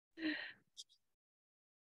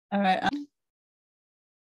All right.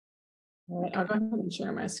 All right, I'll go ahead and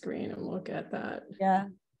share my screen and look at that. Yeah.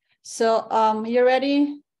 So you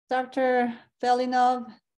ready, Dr. Velinov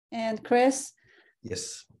and Chris?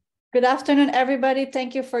 Yes. Good afternoon, everybody.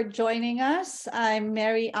 Thank you for joining us. I'm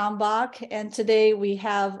Mary Ambach, and today we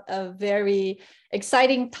have a very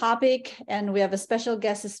exciting topic, and we have a special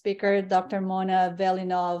guest speaker, Dr. Mona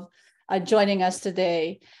Velinov, joining us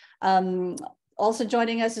today. Also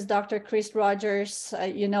joining us is Dr. Chris Rogers.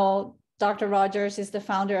 Dr. Rogers is the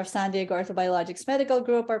founder of San Diego Orthobiologics Medical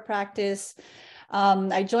Group or practice.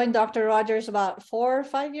 I joined Dr. Rogers about 4 or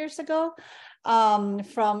 5 years ago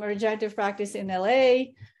from a regenerative practice in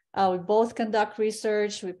LA. We both conduct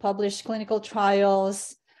research, we publish clinical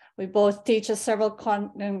trials, we both teach at several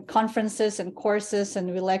conferences and courses,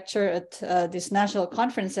 and we lecture at these national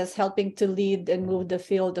conferences, helping to lead and move the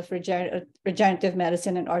field of regenerative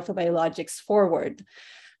medicine and orthobiologics forward.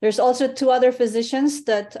 There's also 2 other physicians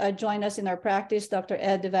that join us in our practice, Dr.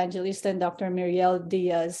 Ed Evangelista and Dr. Muriel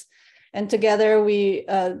Diaz. And together we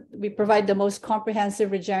provide the most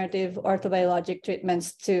comprehensive regenerative orthobiologic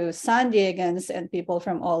treatments to San Diegans and people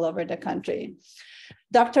from all over the country.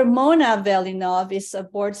 Dr. Mona Velinov is a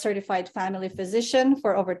board certified family physician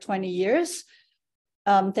for over 20 years.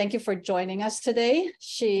 Thank you for joining us today.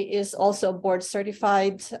 She is also a board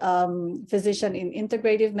certified physician in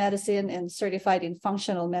integrative medicine and certified in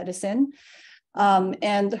functional medicine.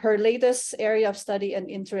 And her latest area of study and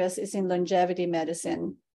interest is in longevity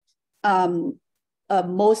medicine.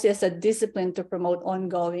 Mostly as a discipline to promote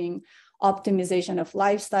ongoing optimization of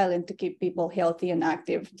lifestyle and to keep people healthy and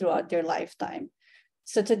active throughout their lifetime.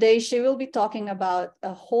 So today she will be talking about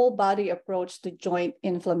a whole body approach to joint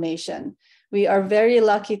inflammation. We are very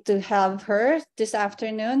lucky to have her this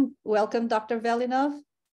afternoon. Welcome, Dr. Velinov.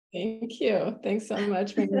 Thank you. Thanks so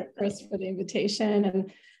much, Chris, for the invitation.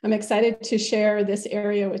 And I'm excited to share this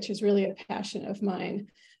area, which is really a passion of mine.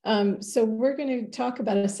 So we're going to talk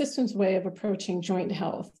about a systems way of approaching joint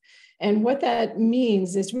health. And what that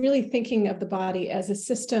means is really thinking of the body as a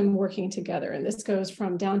system working together. And this goes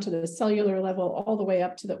from down to the cellular level all the way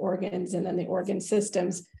up to the organs and then the organ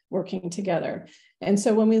systems working together. And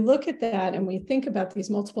so when we look at that and we think about these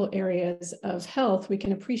multiple areas of health, we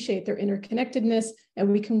can appreciate their interconnectedness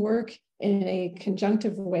and we can work in a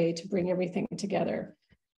conjunctive way to bring everything together.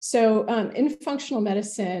 So in functional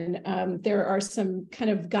medicine, there are some kind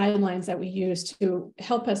of guidelines that we use to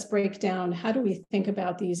help us break down how do we think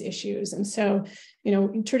about these issues. And so,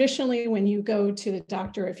 traditionally when you go to the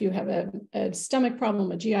doctor, if you have a stomach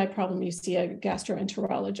problem, a GI problem, you see a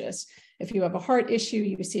gastroenterologist. If you have a heart issue,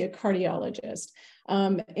 you see a cardiologist.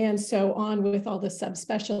 And so on with all the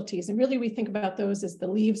subspecialties. And really we think about those as the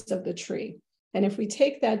leaves of the tree. And if we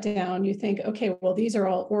take that down, you think, okay, well, these are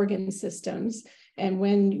all organ systems. And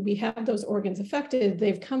when we have those organs affected,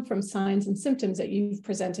 they've come from signs and symptoms that you've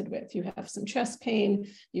presented with. You have some chest pain,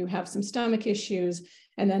 you have some stomach issues,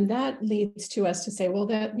 and then that leads to us to say, well,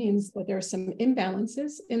 that means that there are some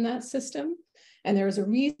imbalances in that system, and there's a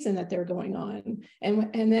reason that they're going on.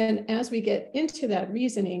 And then as we get into that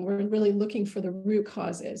reasoning, we're really looking for the root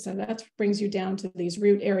causes. And that brings you down to these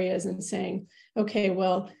root areas and saying, okay,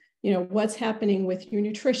 well, what's happening with your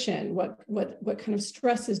nutrition? What kind of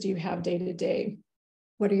stresses do you have day to day?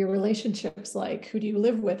 What are your relationships like? Who do you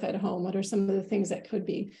live with at home? What are some of the things that could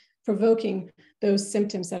be provoking those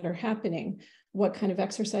symptoms that are happening? What kind of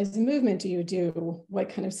exercise and movement do you do? What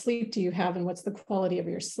kind of sleep do you have? And what's the quality of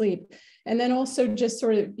your sleep? And then also just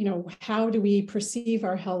sort of, how do we perceive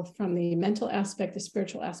our health from the mental aspect, the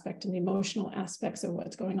spiritual aspect, and the emotional aspects of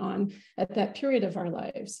what's going on at that period of our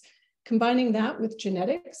lives? Combining that with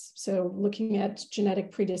genetics, so looking at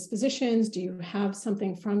genetic predispositions, do you have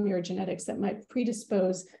something from your genetics that might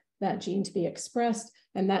predispose that gene to be expressed,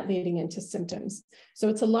 and that leading into symptoms. So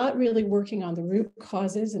it's a lot really working on the root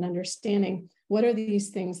causes and understanding what are these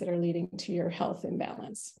things that are leading to your health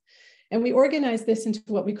imbalance. And we organize this into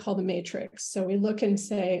what we call the matrix. So we look and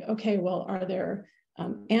say, okay, well, are there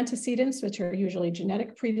antecedents, which are usually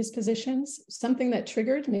genetic predispositions, something that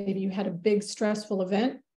triggered, maybe you had a big stressful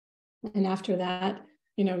event, and after that,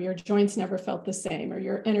 your joints never felt the same or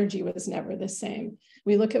your energy was never the same.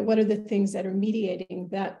 We look at what are the things that are mediating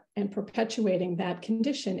that and perpetuating that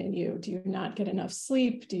condition in you. Do you not get enough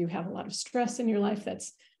sleep? Do you have a lot of stress in your life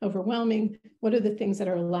that's overwhelming? What are the things that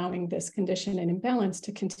are allowing this condition and imbalance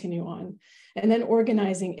to continue on? And then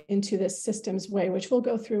organizing into this systems way, which we'll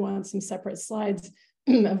go through on some separate slides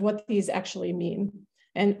of what these actually mean.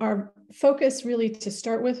 And our focus really to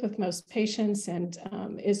start with most patients and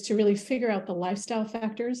is to really figure out the lifestyle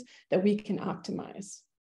factors that we can optimize.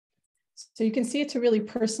 So you can see it's a really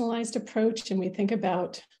personalized approach, and we think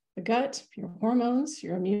about the gut, your hormones,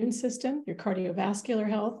 your immune system, your cardiovascular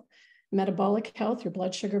health, metabolic health, your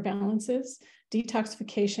blood sugar balances,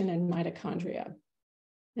 detoxification, and mitochondria.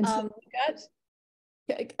 And so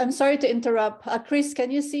the gut. I'm sorry to interrupt. Chris,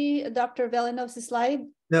 can you see Dr. Velinov's slide?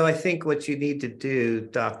 No, I think what you need to do,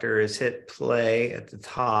 doctor, is hit play at the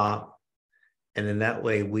top. And then that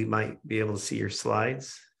way we might be able to see your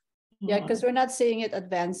slides. Yeah, because we're not seeing it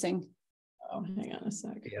advancing. Oh, hang on a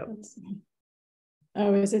sec. Yep. Let's see.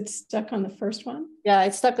 Oh, is it stuck on the first one? Yeah,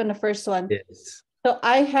 it's stuck on the first one. Yes. So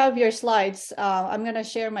I have your slides. I'm gonna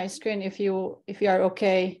share my screen if you are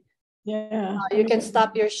okay. Yeah. You can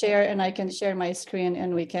stop your share and I can share my screen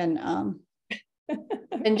and we can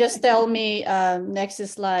and just tell me next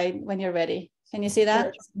slide when you're ready. Can you see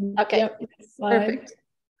that? Okay. Yep. Perfect.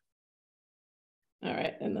 All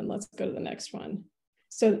right, and then let's go to the next one.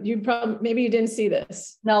 So you probably, maybe you didn't see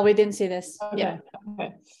this. No, we didn't see this. Okay. Yeah.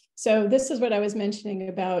 Okay. So this is what I was mentioning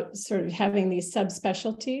about sort of having these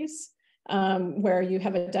subspecialties where you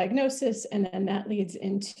have a diagnosis and then that leads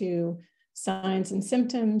into signs and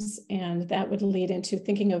symptoms, and that would lead into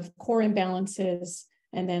thinking of core imbalances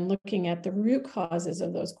and then looking at the root causes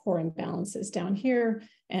of those core imbalances down here,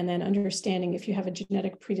 and then understanding if you have a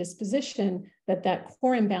genetic predisposition that that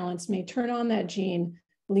core imbalance may turn on that gene,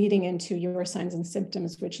 leading into your signs and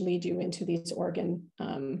symptoms, which lead you into these organ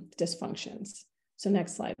dysfunctions. So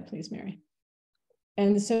next slide, please, Mary.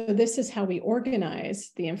 And so this is how we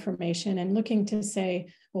organize the information and looking to say,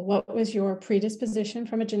 well, what was your predisposition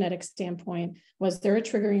from a genetic standpoint? Was there a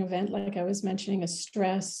triggering event, like I was mentioning, a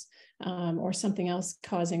stress or something else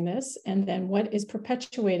causing this? And then what is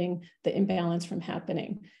perpetuating the imbalance from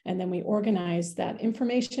happening? And then we organize that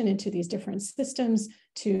information into these different systems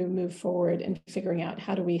to move forward and figuring out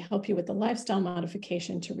how do we help you with the lifestyle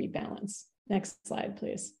modification to rebalance. Next slide,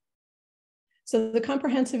 please. So the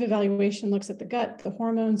comprehensive evaluation looks at the gut, the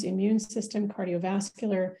hormones, immune system,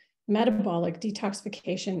 cardiovascular, metabolic,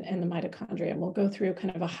 detoxification, and the mitochondria. And we'll go through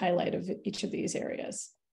kind of a highlight of each of these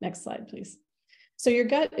areas. Next slide, please. So your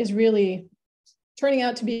gut is really turning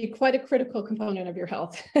out to be quite a critical component of your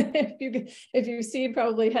health. If you see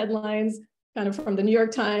probably headlines kind of from the New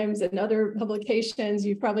York Times and other publications,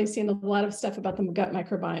 you've probably seen a lot of stuff about the gut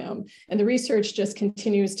microbiome. And the research just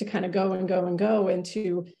continues to kind of go and go and go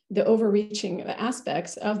into the overreaching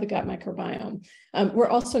aspects of the gut microbiome. We're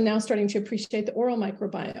also now starting to appreciate the oral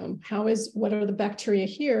microbiome. What are the bacteria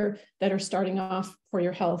here that are starting off for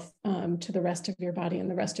your health to the rest of your body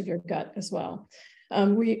and the rest of your gut as well.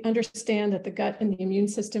 We understand that the gut and the immune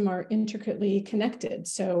system are intricately connected.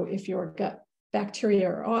 So if your gut bacteria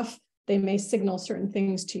are off, they may signal certain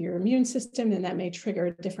things to your immune system, and that may trigger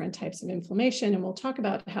different types of inflammation. And we'll talk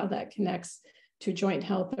about how that connects to joint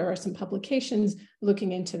health. There are some publications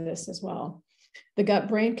looking into this as well. The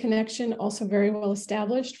gut-brain connection, also very well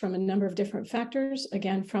established from a number of different factors,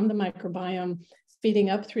 again, from the microbiome, feeding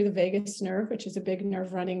up through the vagus nerve, which is a big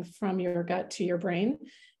nerve running from your gut to your brain,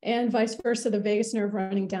 and vice versa, the vagus nerve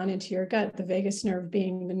running down into your gut, the vagus nerve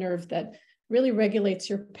being the nerve that really regulates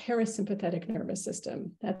your parasympathetic nervous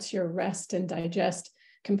system. That's your rest and digest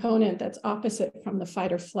component that's opposite from the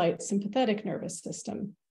fight or flight sympathetic nervous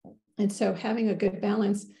system. And so having a good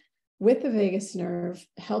balance with the vagus nerve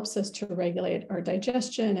helps us to regulate our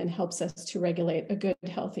digestion and helps us to regulate a good,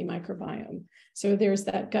 healthy microbiome. So there's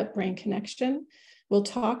that gut-brain connection. We'll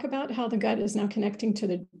talk about how the gut is now connecting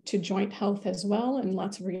to joint health as well, and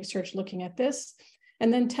lots of research looking at this.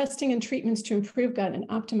 And then testing and treatments to improve gut and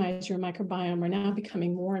optimize your microbiome are now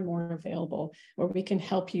becoming more and more available, where we can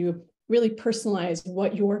help you really personalize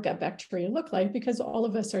what your gut bacteria look like, because all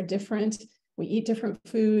of us are different. We eat different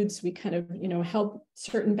foods. We kind of, help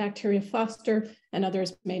certain bacteria foster, and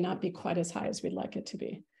others may not be quite as high as we'd like it to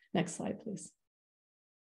be. Next slide, please.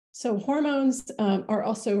 So hormones are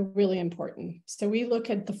also really important. So we look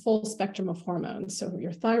at the full spectrum of hormones. So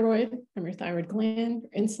your thyroid, from your thyroid gland,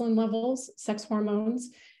 your insulin levels, sex hormones,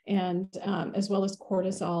 and as well as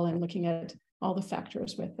cortisol, and looking at all the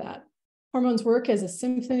factors with that. Hormones work as a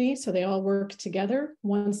symphony, so they all work together,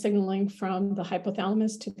 one signaling from the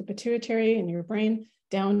hypothalamus to the pituitary in your brain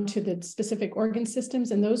down to the specific organ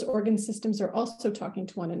systems, and those organ systems are also talking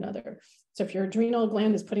to one another. So if your adrenal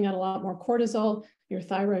gland is putting out a lot more cortisol, your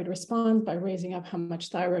thyroid responds by raising up how much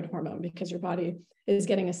thyroid hormone, because your body is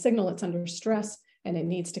getting a signal it's under stress and it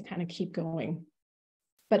needs to kind of keep going.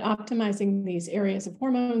 But optimizing these areas of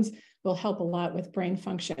hormones will help a lot with brain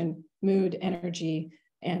function, mood, energy,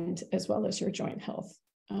 and as well as your joint health.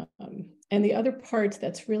 And the other part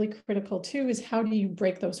that's really critical too is how do you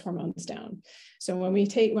break those hormones down? So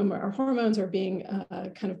when our hormones are being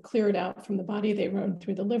kind of cleared out from the body, they run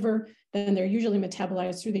through the liver, then they're usually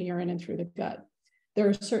metabolized through the urine and through the gut. There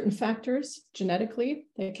are certain factors genetically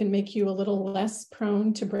that can make you a little less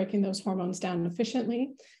prone to breaking those hormones down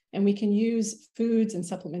efficiently. And we can use foods and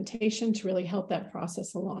supplementation to really help that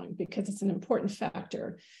process along because it's an important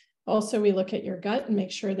factor. Also, we look at your gut and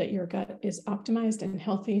make sure that your gut is optimized and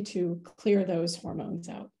healthy to clear those hormones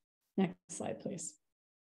out. Next slide, please.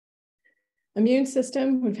 Immune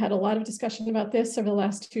system, we've had a lot of discussion about this over the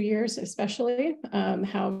last 2 years, especially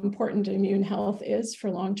how important immune health is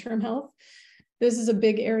for long-term health. This is a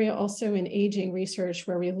big area also in aging research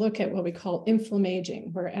where we look at what we call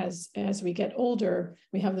inflammaging, where as we get older,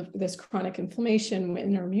 we have this chronic inflammation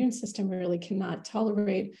in our immune system really cannot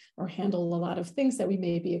tolerate or handle a lot of things that we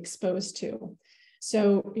may be exposed to.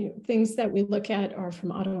 So things that we look at are from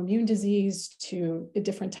autoimmune disease to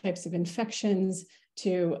different types of infections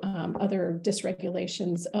to other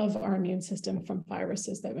dysregulations of our immune system from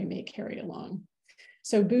viruses that we may carry along.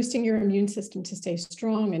 So boosting your immune system to stay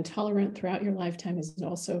strong and tolerant throughout your lifetime is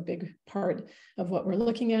also a big part of what we're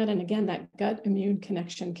looking at. And again, that gut immune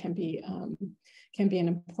connection can be an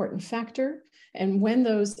important factor. And when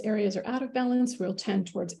those areas are out of balance, we'll tend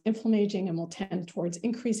towards inflammaging and we'll tend towards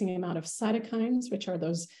increasing the amount of cytokines, which are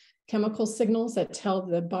those chemical signals that tell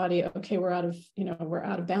the body, okay, we're out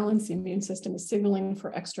of balance. The immune system is signaling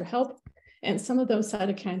for extra help. And some of those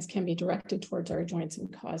cytokines can be directed towards our joints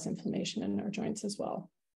and cause inflammation in our joints as well.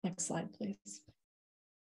 Next slide, please.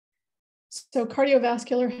 So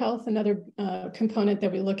cardiovascular health, another component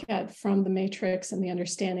that we look at from the matrix and the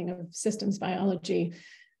understanding of systems biology.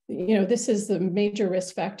 This is the major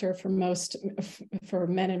risk factor for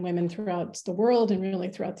men and women throughout the world and really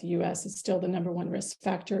throughout the US. It's still the #1 risk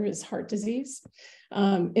factor is heart disease.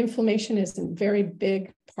 Inflammation is a very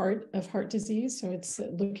big part of heart disease. So it's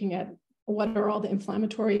looking at what are all the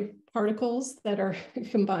inflammatory particles that are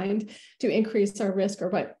combined to increase our risk or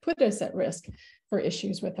what put us at risk for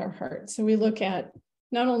issues with our heart. So we look at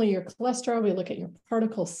not only your cholesterol, we look at your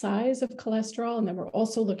particle size of cholesterol, and then we're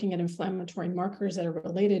also looking at inflammatory markers that are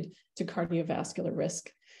related to cardiovascular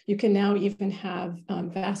risk. You can now even have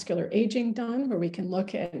vascular aging done where we can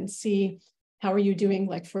look at and see how are you doing,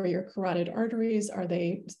 like for your carotid arteries, are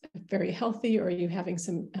they very healthy or are you having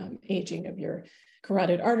some aging of your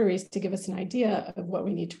carotid arteries to give us an idea of what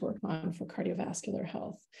we need to work on for cardiovascular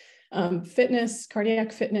health. Fitness,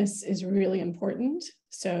 cardiac fitness is really important.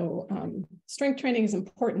 So strength training is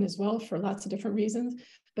important as well for lots of different reasons,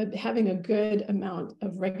 but having a good amount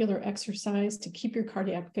of regular exercise to keep your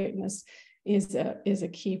cardiac fitness is a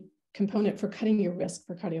key component for cutting your risk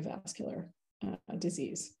for cardiovascular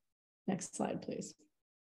disease. Next slide, please.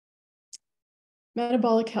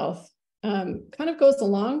 Metabolic health. Kind of goes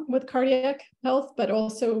along with cardiac health, but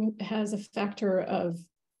also has a factor of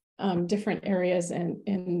different areas in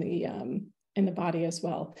the body as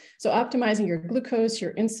well. So optimizing your glucose,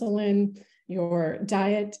 your insulin, your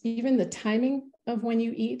diet, even the timing of when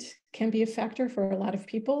you eat can be a factor for a lot of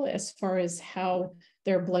people as far as how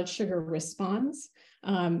their blood sugar responds.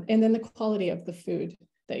 And then the quality of the food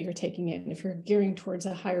that you're taking in. If you're gearing towards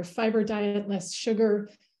a higher fiber diet, less sugar,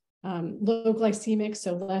 low glycemic,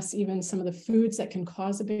 so less even some of the foods that can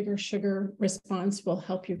cause a bigger sugar response will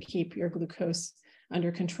help you keep your glucose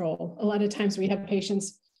under control. A lot of times we have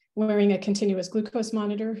patients wearing a continuous glucose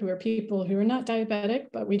monitor who are people who are not diabetic,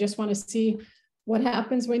 but we just want to see what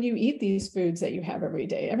happens when you eat these foods that you have every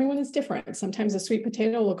day. Everyone is different. Sometimes a sweet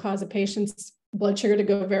potato will cause a patient's blood sugar to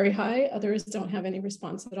go very high. Others don't have any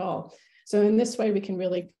response at all. So in this way, we can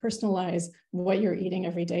really personalize what you're eating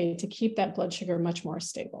every day to keep that blood sugar much more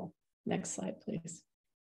stable. Next slide, please.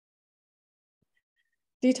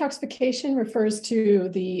 Detoxification refers to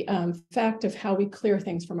the fact of how we clear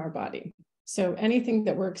things from our body. So anything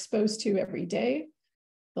that we're exposed to every day,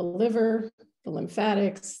 the liver, the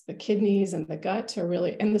lymphatics, the kidneys, and the gut are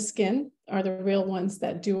really, and the skin are the real ones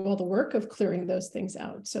that do all the work of clearing those things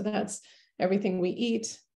out. So that's everything we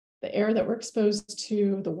eat, the air that we're exposed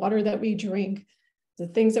to, the water that we drink, the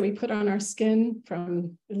things that we put on our skin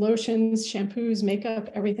from lotions, shampoos, makeup,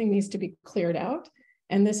 everything needs to be cleared out.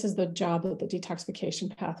 And this is the job of the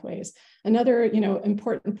detoxification pathways. Another,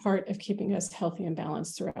 important part of keeping us healthy and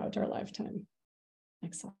balanced throughout our lifetime.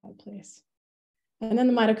 Next slide, please. And then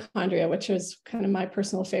the mitochondria, which is kind of my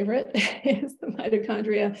personal favorite, is the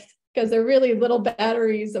mitochondria, because they're really little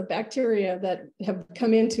batteries of bacteria that have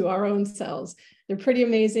come into our own cells. They're pretty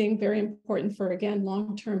amazing, very important for, again,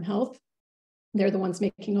 long-term health. They're the ones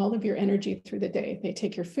making all of your energy through the day. They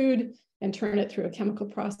take your food and turn it through a chemical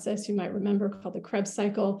process you might remember called the Krebs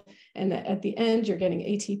cycle. And at the end, you're getting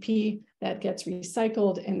ATP that gets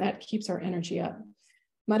recycled, and that keeps our energy up.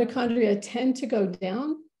 Mitochondria tend to go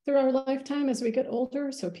down through our lifetime as we get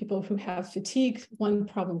older. So people who have fatigue, one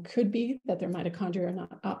problem could be that their mitochondria are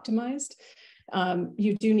not optimized.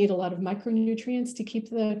 You do need a lot of micronutrients to keep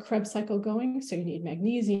the Krebs cycle going. So you need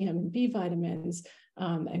magnesium and B vitamins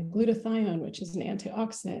and glutathione, which is an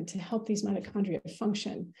antioxidant, to help these mitochondria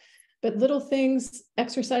function. But little things,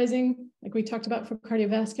 exercising, like we talked about for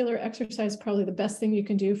cardiovascular, exercise is probably the best thing you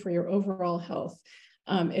can do for your overall health.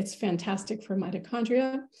 It's fantastic for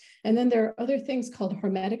mitochondria. And then there are other things called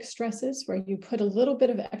hormetic stresses, where you put a little bit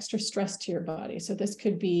of extra stress to your body. So this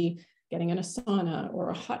could be getting in a sauna or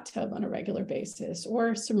a hot tub on a regular basis,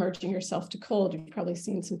 or submerging yourself to cold. You've probably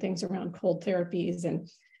seen some things around cold therapies and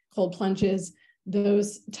cold plunges.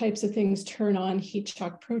 Those types of things turn on heat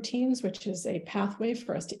shock proteins, which is a pathway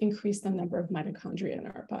for us to increase the number of mitochondria in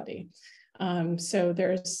our body. So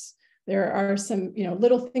there are some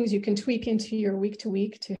little things you can tweak into your week to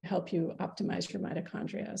week to help you optimize your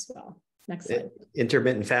mitochondria as well. Next slide.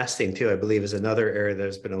 Intermittent fasting too, I believe, is another area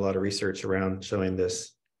there's been a lot of research around showing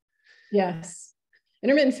this. Yes.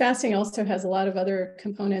 Intermittent fasting also has a lot of other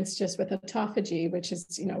components just with autophagy, which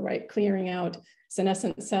is, clearing out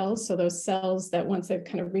senescent cells. So those cells that once they've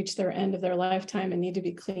kind of reached their end of their lifetime and need to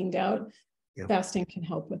be cleaned out, fasting can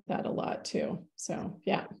help with that a lot too. So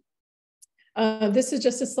yeah. This is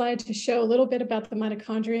just a slide to show a little bit about the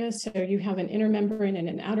mitochondria. So you have an inner membrane and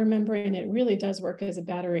an outer membrane. It really does work as a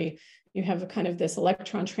battery. You have a kind of this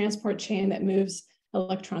electron transport chain that moves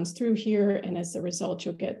electrons through here, and as a result,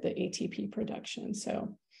 you'll get the ATP production.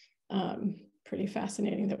 So pretty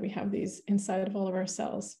fascinating that we have these inside of all of our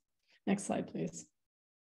cells. Next slide, please.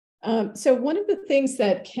 So one of the things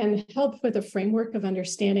that can help with a framework of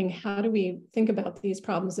understanding how do we think about these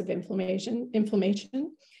problems of inflammation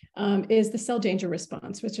is the cell danger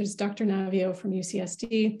response, which is Dr. Navio from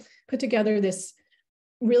UCSD put together this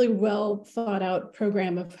really well thought out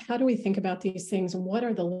program of how do we think about these things and what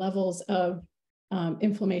are the levels of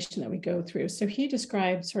inflammation that we go through. So he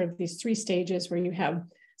described sort of these 3 stages where you have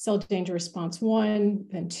cell danger response 1,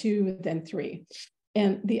 then 2, then 3.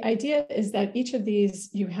 And the idea is that each of these,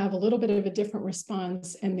 you have a little bit of a different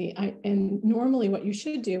response. And normally what you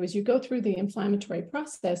should do is you go through the inflammatory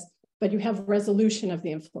process, but you have resolution of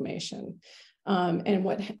the inflammation.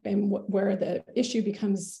 Where the issue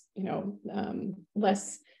becomes,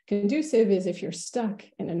 less conducive is if you're stuck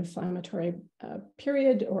in an inflammatory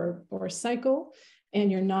period or cycle, and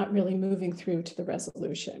you're not really moving through to the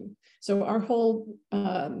resolution. So our whole,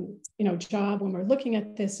 job when we're looking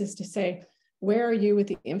at this is to say, where are you with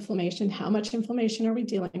the inflammation? How much inflammation are we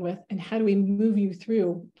dealing with? And how do we move you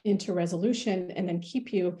through into resolution and then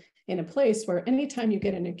keep you in a place where anytime you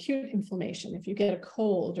get an acute inflammation, if you get a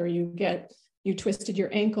cold or you twisted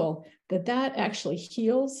your ankle, that actually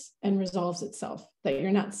heals and resolves itself, that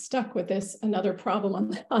you're not stuck with this, another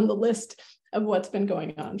problem on the list of what's been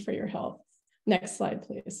going on for your health. Next slide,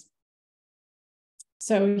 please.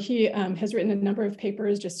 So he has written a number of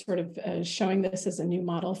papers just sort of showing this as a new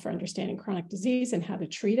model for understanding chronic disease and how to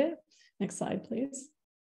treat it. Next slide, please.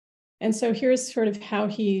 And so here's sort of how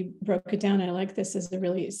he broke it down. I like this as a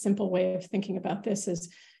really simple way of thinking about this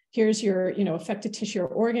is here's your affected tissue or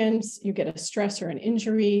organs, you get a stress or an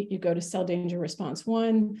injury, you go to cell danger response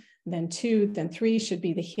 1, then 2, then 3 should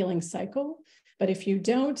be the healing cycle. But if you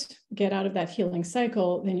don't get out of that healing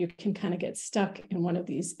cycle, then you can kind of get stuck in one of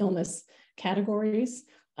these illness categories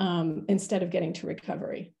instead of getting to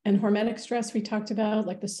recovery. And hormetic stress we talked about,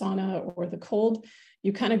 like the sauna or the cold,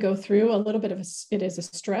 you kind of go through a little bit of it is a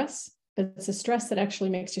stress, but it's a stress that actually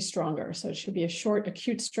makes you stronger. So it should be a short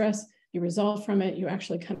acute stress. You resolve from it, you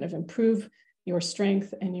actually kind of improve your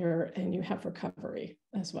strength and you have recovery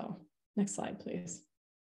as well. Next slide, please.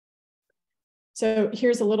 So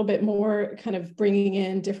here's a little bit more kind of bringing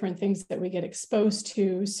in different things that we get exposed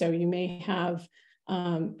to. So you may have,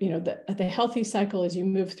 the healthy cycle as you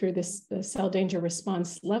move through the cell danger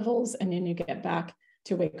response levels, and then you get back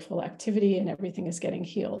to wakeful activity and everything is getting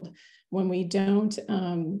healed. When we don't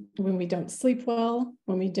sleep well,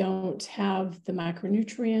 when we don't have the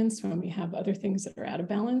macronutrients, when we have other things that are out of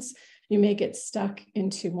balance, you may get stuck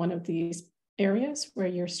into one of these areas where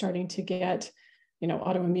you're starting to get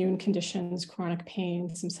autoimmune conditions, chronic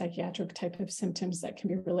pain, some psychiatric type of symptoms that can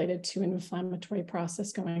be related to an inflammatory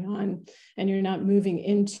process going on, and you're not moving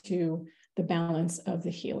into the balance of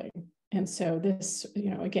the healing. And so this,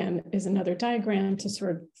 again, is another diagram to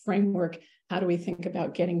sort of framework, how do we think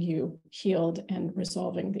about getting you healed and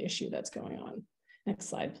resolving the issue that's going on? Next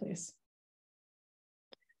slide, please.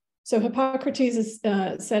 So Hippocrates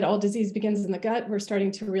said all disease begins in the gut. We're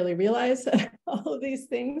starting to really realize all of these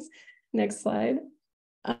things. Next slide.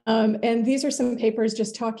 And these are some papers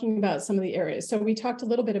just talking about some of the areas. So we talked a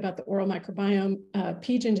little bit about the oral microbiome.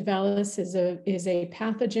 P. gingivalis is a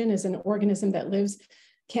pathogen, is an organism that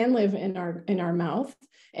can live in our mouth.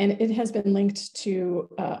 And it has been linked to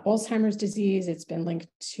Alzheimer's disease. It's been linked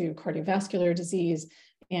to cardiovascular disease.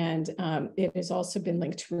 And it has also been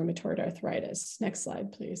linked to rheumatoid arthritis. Next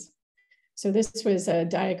slide, please. So this was a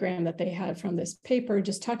diagram that they had from this paper,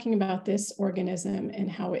 just talking about this organism and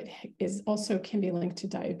how it is also can be linked to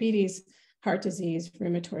diabetes, heart disease,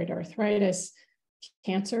 rheumatoid arthritis,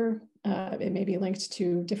 cancer. It may be linked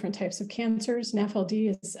to different types of cancers.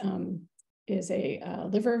 NAFLD is a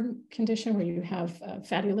liver condition where you have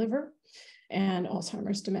fatty liver, and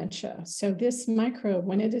Alzheimer's dementia. So this microbe,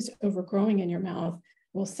 when it is overgrowing in your mouth,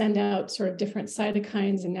 will send out sort of different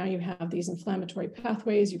cytokines, and now you have these inflammatory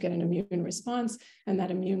pathways, you get an immune response, and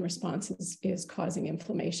that immune response is causing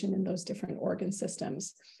inflammation in those different organ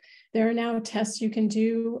systems. There are now tests you can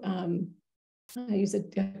do. I use a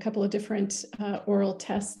couple of different oral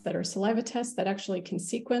tests that are saliva tests that actually can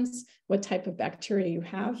sequence what type of bacteria you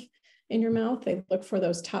have in your mouth. They look for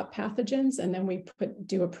those top pathogens, and then we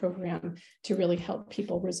do a program to really help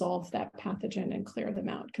people resolve that pathogen and clear them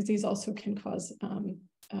out, because these also can cause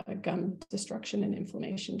gum destruction and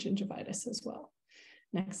inflammation, gingivitis as well.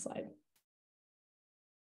 Next slide.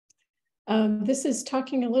 This is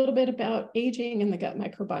talking a little bit about aging in the gut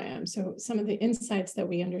microbiome. So some of the insights that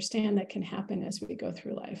we understand that can happen as we go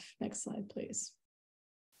through life. Next slide, please.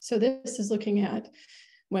 So this is looking at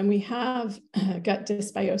when we have gut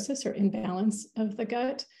dysbiosis or imbalance of the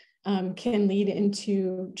gut, can lead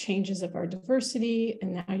into changes of our diversity.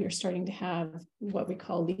 And now you're starting to have what we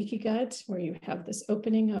call leaky gut, where you have this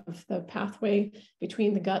opening of the pathway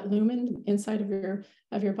between the gut lumen inside of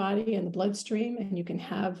your body and the bloodstream, and you can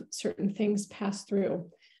have certain things pass through.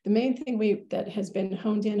 The main thing that has been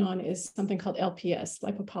honed in on is something called LPS,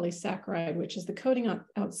 lipopolysaccharide, which is the coating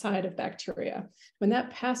outside of bacteria. When that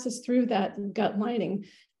passes through that gut lining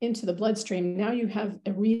into the bloodstream, now you have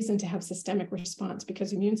a reason to have systemic response, because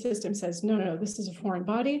the immune system says, no, this is a foreign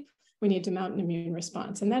body. We need to mount an immune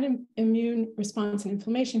response. And that immune response and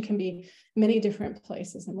inflammation can be many different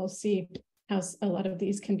places. And we'll see how a lot of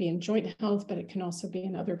these can be in joint health, but it can also be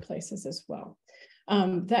in other places as well.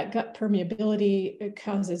 That gut permeability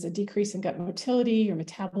causes a decrease in gut motility. Your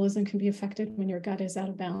metabolism can be affected when your gut is out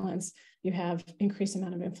of balance. You have increased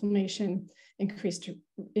amount of inflammation, increased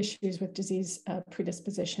issues with disease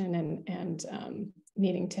predisposition, and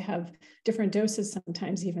needing to have different doses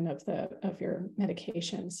sometimes even of your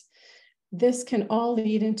medications. This can all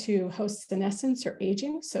lead into host senescence or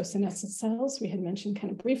aging. So senescent cells, we had mentioned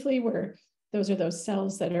kind of briefly, where those are those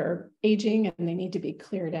cells that are aging and they need to be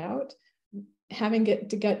cleared out. Having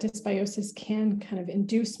gut dysbiosis can kind of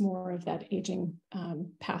induce more of that aging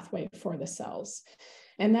pathway for the cells.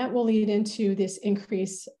 And that will lead into this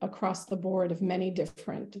increase across the board of many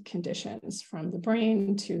different conditions, from the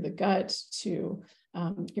brain to the gut to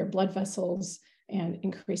your blood vessels, and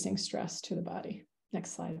increasing stress to the body.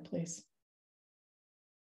 Next slide, please.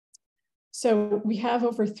 So we have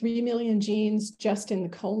over 3 million genes just in the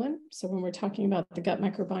colon. So when we're talking about the gut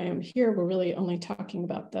microbiome here, we're really only talking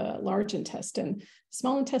about the large intestine.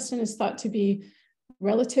 Small intestine is thought to be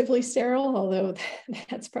relatively sterile, although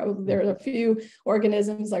that's probably, there are a few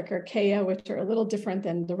organisms like archaea, which are a little different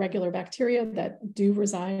than the regular bacteria that do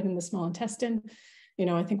reside in the small intestine. You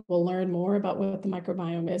know, I think we'll learn more about what the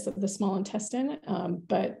microbiome is of the small intestine,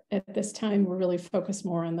 but at this time, we're really focused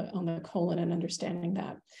more on the colon and understanding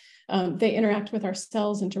that. They interact with our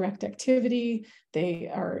cells in direct activity. They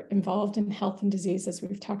are involved in health and disease, as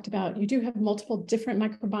we've talked about. You do have multiple different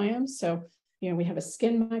microbiomes. So, you know, we have a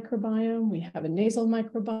skin microbiome, we have a nasal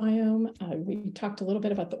microbiome. We talked a little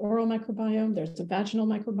bit about the oral microbiome. There's a vaginal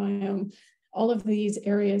microbiome. All of these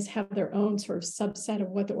areas have their own sort of subset of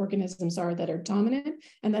what the organisms are that are dominant,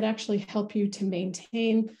 and that actually help you to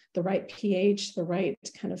maintain the right pH, the right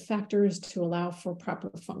kind of factors to allow for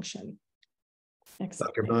proper function. Next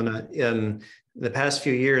Dr. slide. Bona, in the past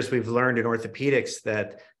few years, we've learned in orthopedics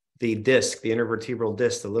that the disc, the intervertebral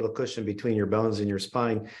disc, the little cushion between your bones and your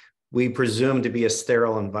spine, we presume to be a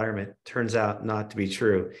sterile environment. Turns out not to be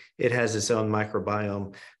true. It has its own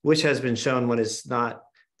microbiome, which has been shown when it's not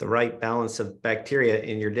the right balance of bacteria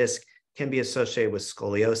in your disc can be associated with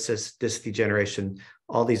scoliosis, disc degeneration,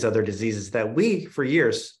 all these other diseases that we, for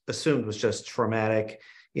years, assumed was just traumatic,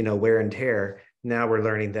 wear and tear. Now we're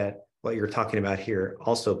learning that what you're talking about here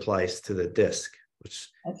also applies to the disc, which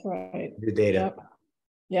that's right. New data. Yep.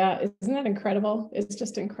 Yeah, isn't that incredible? It's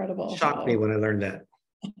just incredible. Shocked me when I learned that.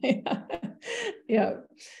 Yeah.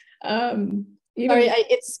 Sorry,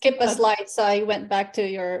 it skipped a slide, so I went back to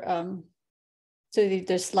your So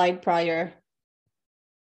the slide prior.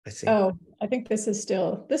 I see. Oh, I think this is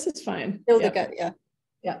fine. Still the gut, yeah.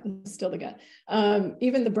 Yeah, still the gut.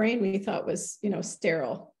 Even the brain we thought was,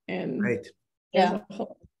 sterile, and Right. there's a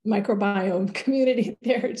whole microbiome community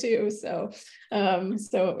there too. So,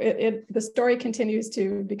 the story continues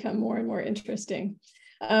to become more and more interesting.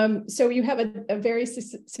 So you have a very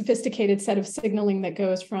sophisticated set of signaling that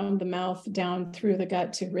goes from the mouth down through the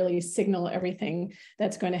gut to really signal everything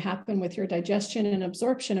that's going to happen with your digestion and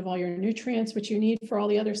absorption of all your nutrients, which you need for all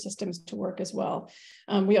the other systems to work as well.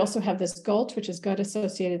 We also have this GALT, which is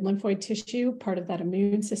gut-associated lymphoid tissue, part of that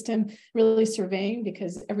immune system, really surveying,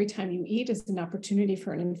 because every time you eat is an opportunity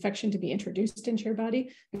for an infection to be introduced into your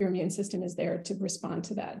body. Your immune system is there to respond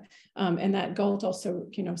to that. And that GALT also,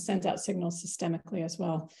 sends out signals systemically as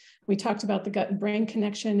well. We talked about the gut and brain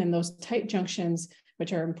connection and those tight junctions,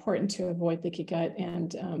 which are important to avoid leaky gut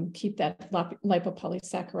and keep that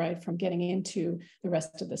lipopolysaccharide from getting into the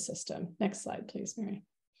rest of the system. Next slide, please, Mary.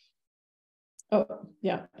 Oh,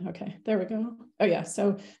 yeah, okay, there we go. Oh yeah,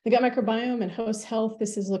 so the gut microbiome and host health,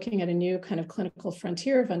 this is looking at a new kind of clinical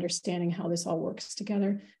frontier of understanding how this all works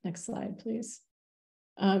together. Next slide, please.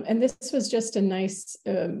 And this was just a nice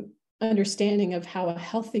understanding of how a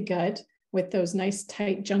healthy gut with those nice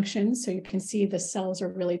tight junctions, so you can see the cells are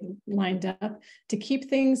really lined up to keep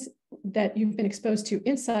things that you've been exposed to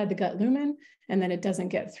inside the gut lumen, and then it doesn't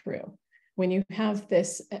get through. When you have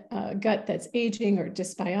this gut that's aging or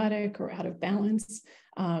dysbiotic or out of balance,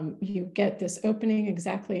 you get this opening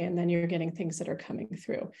exactly, and then you're getting things that are coming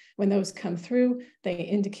through. When those come through, they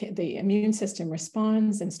indicate the immune system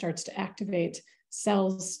responds and starts to activate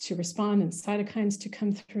cells to respond and cytokines to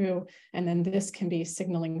come through. And then this can be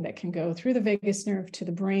signaling that can go through the vagus nerve to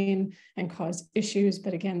the brain and cause issues.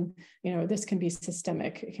 But again, this can be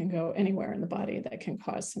systemic. It can go anywhere in the body that can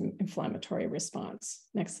cause some inflammatory response.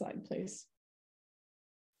 Next slide, please.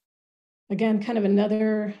 Again, kind of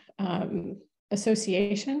another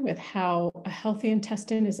association with how a healthy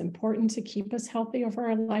intestine is important to keep us healthy over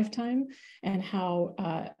our lifetime, and how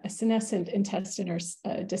a senescent intestine or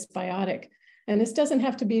dysbiotic. And this doesn't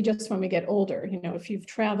have to be just when we get older. If you've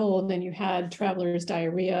traveled and you had traveler's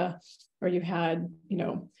diarrhea, or you had,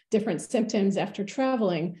 different symptoms after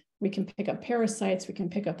traveling, we can pick up parasites, we can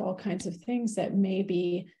pick up all kinds of things that may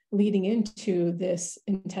be leading into this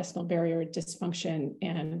intestinal barrier dysfunction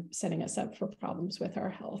and setting us up for problems with our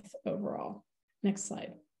health overall. Next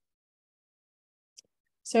slide.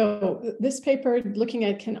 So this paper looking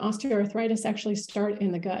at, can osteoarthritis actually start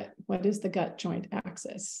in the gut? What is the gut joint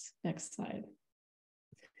axis? Next slide.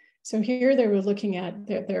 So here they were looking at,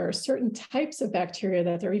 there are certain types of bacteria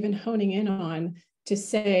that they're even honing in on to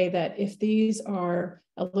say that if these are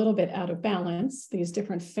a little bit out of balance, these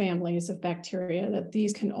different families of bacteria, that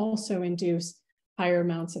these can also induce higher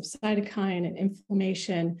amounts of cytokine and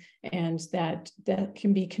inflammation, and that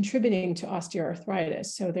can be contributing to osteoarthritis.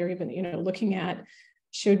 So they're even, looking at,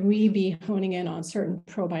 should we be honing in on certain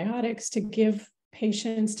probiotics to give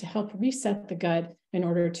patients to help reset the gut in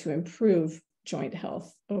order to improve joint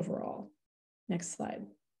health overall? Next slide.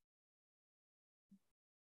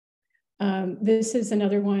 This is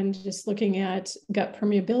another one just looking at gut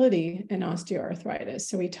permeability and osteoarthritis.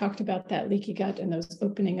 So we talked about that leaky gut and those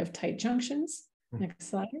opening of tight junctions. Next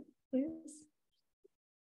slide, please.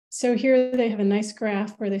 So here they have a nice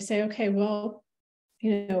graph where they say, okay, well,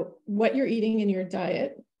 what you're eating in your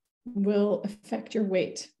diet will affect your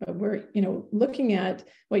weight, but we're, looking at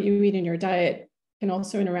what you eat in your diet can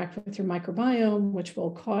also interact with your microbiome, which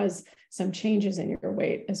will cause some changes in your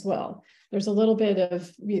weight as well. There's a little bit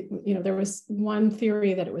of, there was one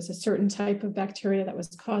theory that it was a certain type of bacteria that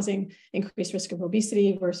was causing increased risk of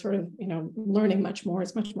obesity. We're sort of, learning much more.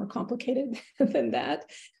 It's much more complicated than that,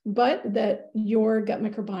 but that your gut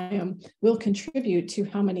microbiome will contribute to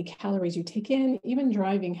how many calories you take in, even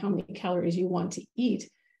driving how many calories you want to eat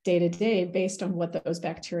day to day based on what those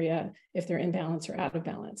bacteria, if they're in balance or out of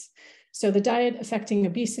balance. So the diet affecting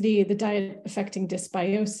obesity, the diet affecting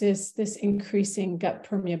dysbiosis, this increasing gut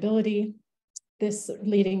permeability, this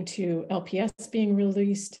leading to LPS being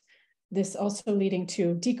released, this also leading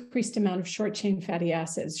to decreased amount of short-chain fatty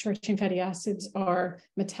acids. Short-chain fatty acids are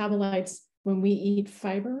metabolites. When we eat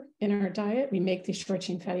fiber in our diet, we make these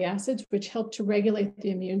short-chain fatty acids, which help to regulate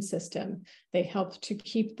the immune system. They help to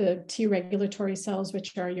keep the T regulatory cells,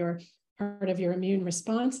 which are your part of your immune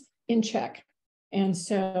response, in check. And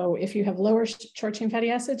so if you have lower short-chain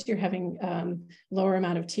fatty acids, you're having lower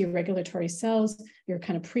amount of T regulatory cells, you're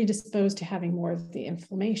kind of predisposed to having more of the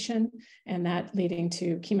inflammation, and that leading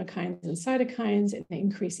to chemokines and cytokines and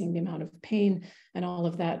increasing the amount of pain, and all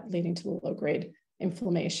of that leading to low-grade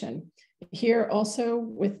inflammation. Here also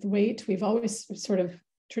with weight, we've always sort of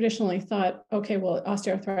traditionally thought, okay, well,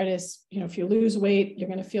 osteoarthritis, if you lose weight, you're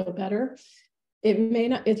going to feel better. It may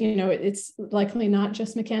not, it's likely not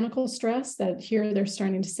just mechanical stress. That here they're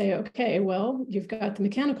starting to say, okay, well, you've got the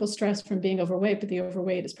mechanical stress from being overweight, but the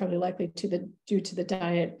overweight is probably likely due to the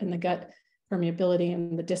diet and the gut permeability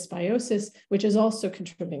and the dysbiosis, which is also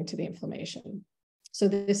contributing to the inflammation. So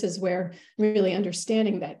this is where really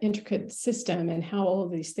understanding that intricate system and how all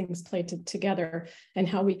of these things play together and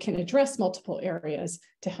how we can address multiple areas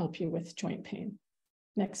to help you with joint pain.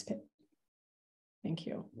 Next page. Thank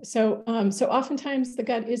you. So oftentimes the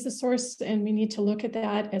gut is the source, and we need to look at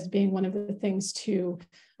that as being one of the things to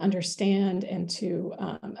understand and to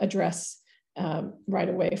address right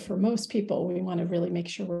away. For most people, we want to really make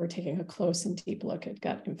sure we're taking a close and deep look at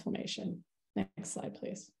gut inflammation. Next slide,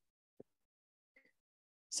 please.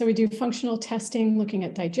 So we do functional testing, looking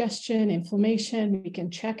at digestion, inflammation. We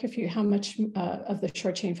can check how much of the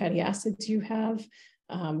short chain fatty acids you have.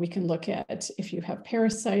 We can look at if you have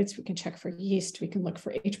parasites. We can check for yeast. We can look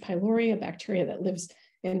for H. pylori, a bacteria that lives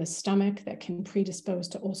in the stomach that can predispose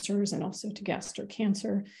to ulcers and also to gastric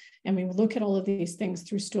cancer. And we look at all of these things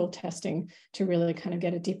through stool testing to really kind of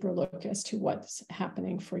get a deeper look as to what's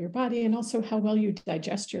happening for your body and also how well you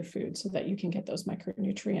digest your food so that you can get those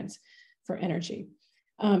micronutrients for energy.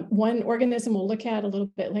 One organism we'll look at a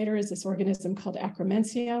little bit later is this organism called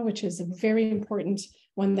Akkermansia, which is a very important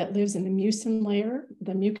one that lives in the mucin layer,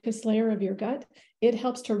 the mucus layer of your gut. It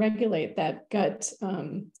helps to regulate that gut,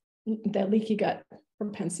 that leaky gut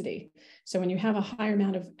propensity. So when you have a higher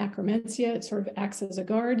amount of Akkermansia, it sort of acts as a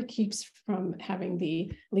guard, keeps from having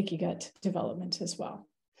the leaky gut development as well.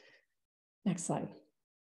 Next slide.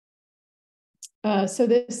 So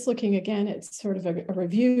this looking again, it's sort of a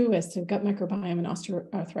review as to gut microbiome and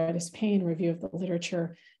osteoarthritis pain, review of the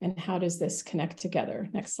literature, and how does this connect together?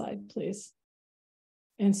 Next slide, please.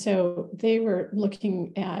 And so they were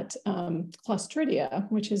looking at Clostridia,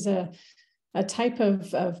 which is a type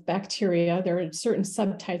of bacteria. There are certain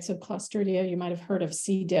subtypes of Clostridia. You might have heard of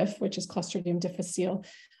C. diff, which is Clostridium difficile,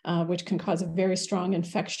 which can cause a very strong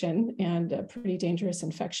infection and a pretty dangerous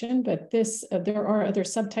infection. But there are other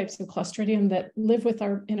subtypes of Clostridium that live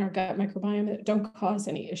in our gut microbiome that don't cause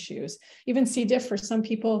any issues. Even C. diff, for some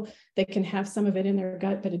people, they can have some of it in their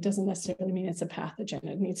gut, but it doesn't necessarily mean it's a pathogen.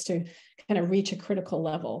 It needs to kind of reach a critical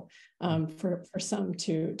level for some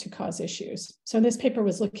to cause issues. So this paper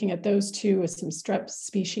was looking at those two with some strep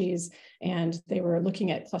species, and they were looking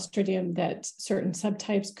at Clostridium that certain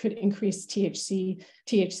subtypes could increase THC,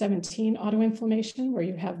 TH17 autoinflammation, where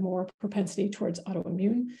you have more propensity towards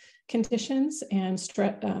autoimmune conditions, and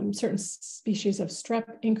certain species of strep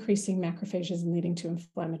increasing macrophages and leading to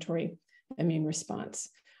inflammatory immune response.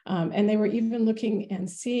 And they were even looking and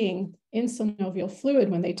seeing in synovial fluid,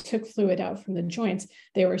 when they took fluid out from the joints,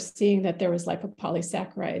 they were seeing that there was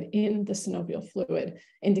lipopolysaccharide in the synovial fluid,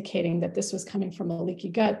 indicating that this was coming from a leaky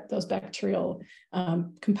gut. Those bacterial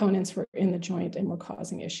components were in the joint and were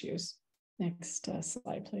causing issues. Next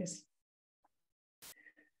slide, please.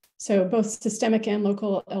 So both systemic and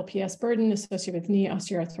local LPS burden associated with knee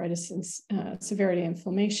osteoarthritis and severity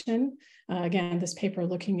inflammation. Again, this paper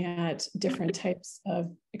looking at different types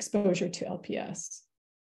of exposure to LPS.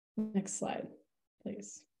 Next slide,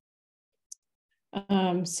 please.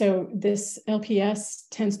 So this LPS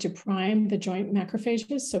tends to prime the joint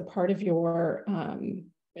macrophages. So part of your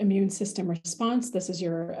immune system response, this is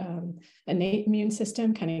your innate immune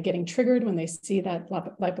system kind of getting triggered when they see that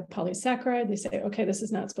lipopolysaccharide. They say, okay, this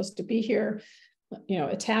is not supposed to be here,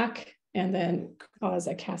 attack, and then cause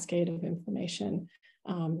a cascade of inflammation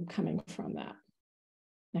coming from that.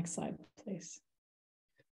 Next slide, please.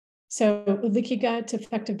 So leaky gut,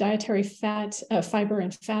 effective dietary fat, fiber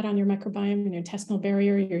and fat on your microbiome and your intestinal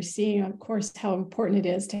barrier. You're seeing, of course, how important it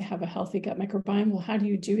is to have a healthy gut microbiome. Well, how do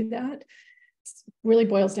you do that? It really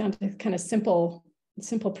boils down to kind of simple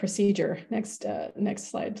procedure. Next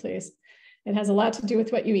slide, please. It has a lot to do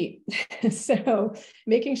with what you eat. So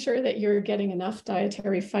making sure that you're getting enough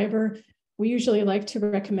dietary fiber. We usually like to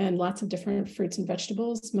recommend lots of different fruits and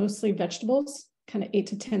vegetables, mostly vegetables, kind of 8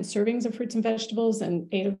 to 10 servings of fruits and vegetables, and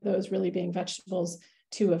 8 of those really being vegetables,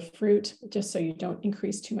 2 of fruit, just so you don't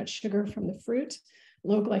increase too much sugar from the fruit.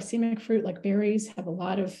 Low glycemic fruit like berries have a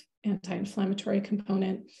lot of anti-inflammatory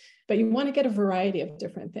component, but you want to get a variety of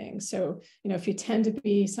different things. So, if you tend to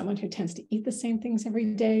be someone who tends to eat the same things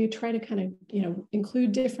every day, try to kind of,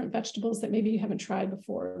 include different vegetables that maybe you haven't tried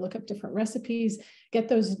before, look up different recipes, get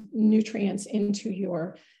those nutrients into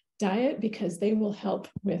your diet because they will help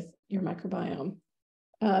with your microbiome.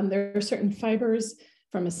 There are certain fibers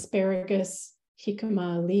from asparagus,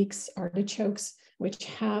 jicama, leeks, artichokes, which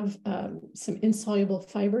have some insoluble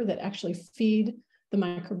fiber that actually feed the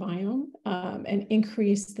microbiome and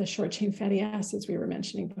increase the short chain fatty acids we were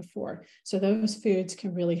mentioning before. So those foods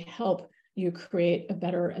can really help you create a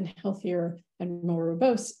better and healthier and more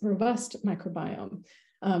robust microbiome.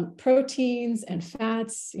 Proteins and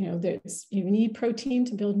fats, you need protein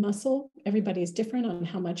to build muscle. Everybody's different on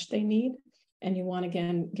how much they need. And you want to,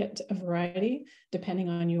 again, get a variety depending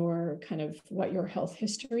on your kind of what your health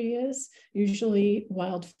history is. Usually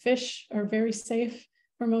wild fish are very safe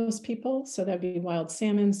for most people. So that'd be wild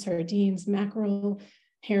salmon, sardines, mackerel,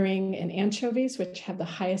 herring, and anchovies, which have the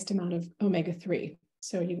highest amount of omega-3.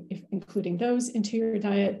 So including those into your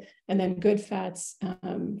diet, and then good fats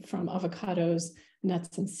from avocados,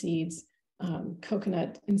 nuts and seeds,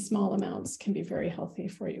 coconut in small amounts can be very healthy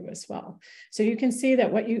for you as well. So you can see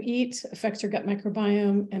that what you eat affects your gut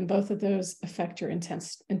microbiome, and both of those affect your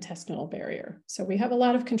intestinal barrier. So we have a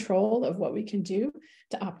lot of control of what we can do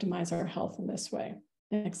to optimize our health in this way.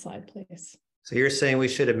 Next slide, please. So you're saying we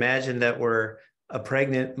should imagine that we're a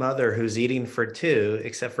pregnant mother who's eating for two,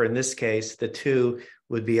 except for in this case, the two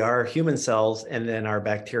would be our human cells and then our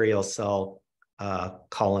bacterial cell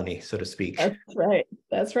colony, so to speak. That's right.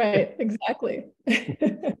 That's right. Exactly.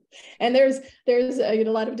 And there's a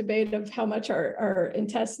lot of debate of how much our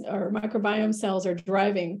microbiome cells are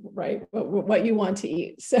driving, right, what you want to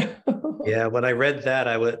eat. So yeah, when I read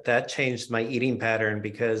that, that changed my eating pattern,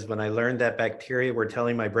 because when I learned that bacteria were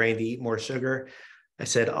telling my brain to eat more sugar, I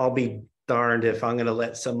said, I'll be darned if I'm going to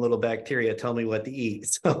let some little bacteria tell me what to eat.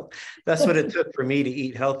 So that's what it took for me to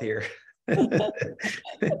eat healthier. That's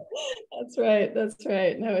right. That's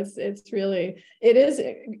right. No, it is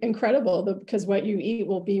incredible because what you eat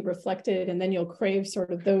will be reflected, and then you'll crave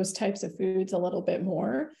sort of those types of foods a little bit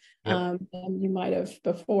more than you might have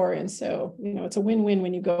before. And so, it's a win-win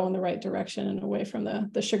when you go in the right direction and away from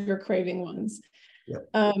the sugar craving ones. Yep.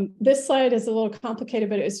 This slide is a little complicated,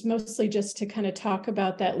 but it's mostly just to kind of talk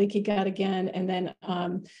about that leaky gut again, and then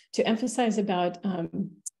to emphasize about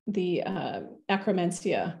the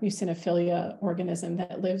Akkermansia muciniphila organism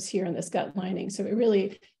that lives here in this gut lining. So it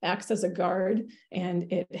really acts as a guard,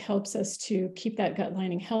 and it helps us to keep that gut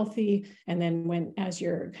lining healthy. And then as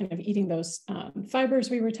you're kind of eating those fibers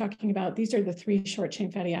we were talking about, these are the 3 short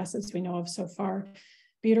chain fatty acids we know of so far.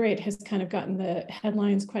 Butyrate has kind of gotten the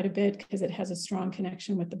headlines quite a bit because it has a strong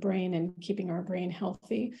connection with the brain and keeping our brain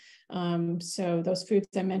healthy. So those foods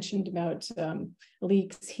I mentioned about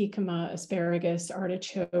leeks, jicama, asparagus,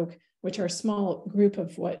 artichoke, which are a small group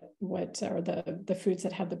of what are the foods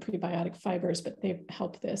that have the prebiotic fibers, but they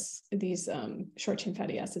help these short chain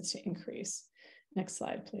fatty acids to increase. Next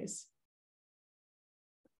slide, please.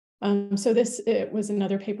 So it was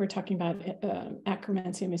another paper talking about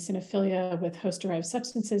Akkermansia muciniphila with host-derived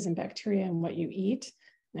substances and bacteria and what you eat.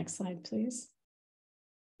 Next slide, please.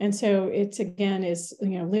 And so it again is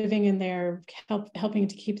living in there, helping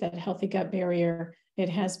to keep that healthy gut barrier. It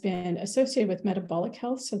has been associated with metabolic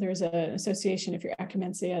health. So there's an association. If your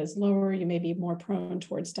Akkermansia is lower, you may be more prone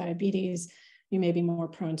towards diabetes. You may be more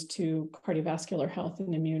prone to cardiovascular health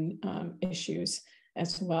and immune issues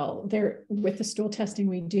as well. With the stool testing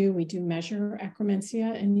we do measure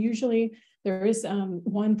Akkermansia, and usually there is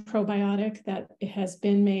one probiotic that has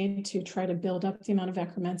been made to try to build up the amount of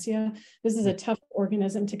Akkermansia. This is a tough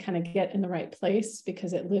organism to kind of get in the right place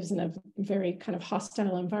because it lives in a very kind of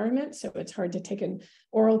hostile environment. So it's hard to take an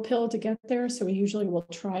oral pill to get there. So we usually will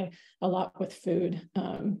try a lot with food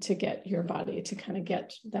to get your body to kind of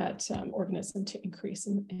get that organism to increase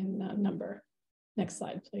in number. Next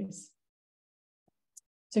slide, please.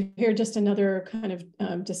 So here, just another kind of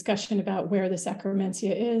discussion about where this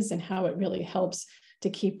Akkermansia is and how it really helps to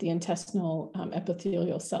keep the intestinal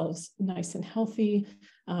epithelial cells nice and healthy.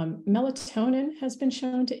 Melatonin has been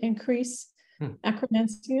shown to increase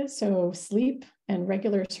Akkermansia. So sleep and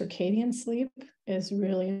regular circadian sleep is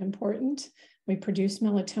really important. We produce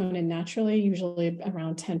melatonin naturally, usually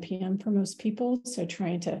around 10 p.m. for most people. So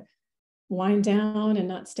trying to wind down and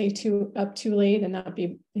not stay up too late and not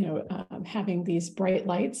be, having these bright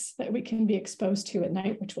lights that we can be exposed to at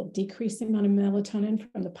night, which will decrease the amount of melatonin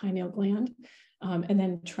from the pineal gland. And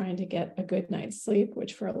then trying to get a good night's sleep,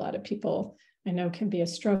 which for a lot of people I know can be a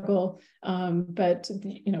struggle. But,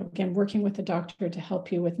 again, working with a doctor to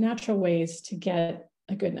help you with natural ways to get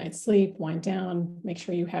a good night's sleep, wind down, make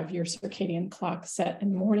sure you have your circadian clock set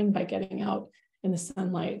in the morning by getting out in the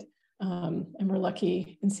sunlight. And we're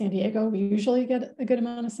lucky in San Diego, we usually get a good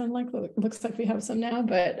amount of sunlight. It looks like we have some now,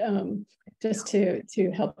 but just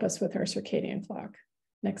to help us with our circadian clock.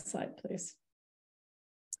 Next slide, please.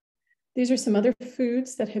 These are some other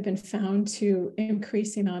foods that have been found to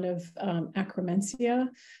increase the amount of Akkermansia.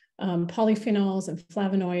 Polyphenols and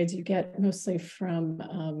flavonoids you get mostly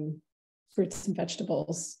from fruits and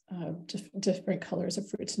vegetables, different colors of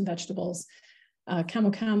fruits and vegetables.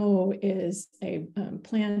 Camu is a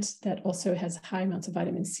plant that also has high amounts of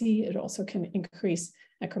vitamin C. It also can increase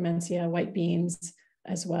Akkermansia, white beans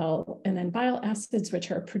as well. And then bile acids,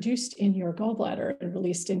 which are produced in your gallbladder and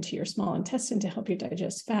released into your small intestine to help you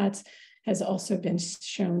digest fats, has also been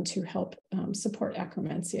shown to help support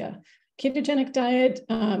Akkermansia. Ketogenic diet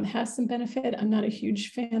has some benefit. I'm not a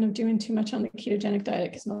huge fan of doing too much on the ketogenic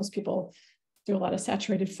diet because most people do a lot of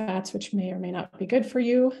saturated fats, which may or may not be good for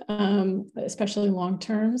you, especially long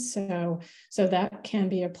term. So that can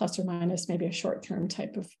be a plus or minus, maybe a short-term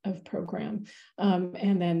type of program.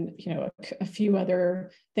 And then, a few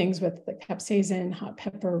other things with the capsaicin, hot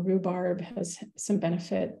pepper, rhubarb has some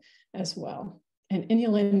benefit as well. And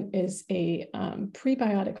inulin is a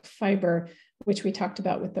prebiotic fiber, which we talked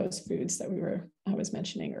about with those foods that I was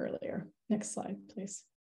mentioning earlier. Next slide, please.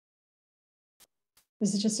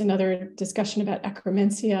 This is just another discussion about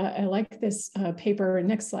Akkermansia. I like this paper.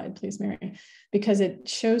 Next slide, please, Mary, because it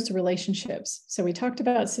shows the relationships. So we talked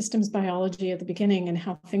about systems biology at the beginning and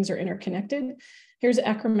how things are interconnected. Here's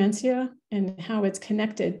Akkermansia and how it's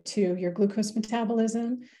connected to your glucose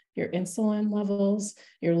metabolism, your insulin levels,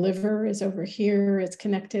 your liver is over here, it's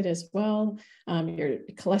connected as well. Your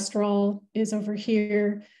cholesterol is over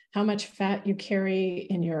here, how much fat you carry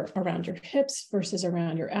around your hips versus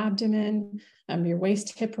around your abdomen, your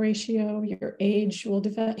waist-hip ratio, your age will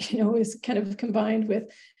develop, is kind of combined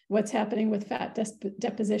with what's happening with fat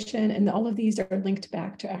deposition, and all of these are linked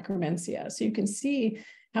back to Akkermansia. So you can see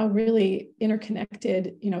how really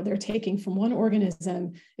interconnected, they're taking from one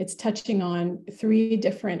organism, it's touching on 3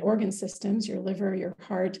 different organ systems, your liver, your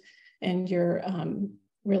heart, and your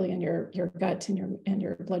really in your gut and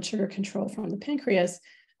your blood sugar control from the pancreas.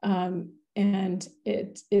 And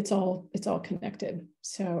it's all connected.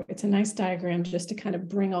 So it's a nice diagram just to kind of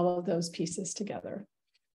bring all of those pieces together.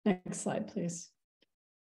 Next slide, please.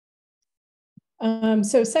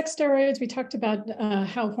 So sex steroids, we talked about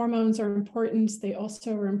how hormones are important. They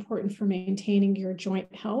also are important for maintaining your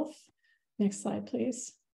joint health. Next slide,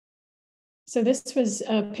 please. So this was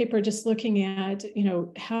a paper just looking at,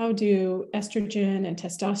 how do estrogen and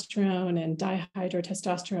testosterone and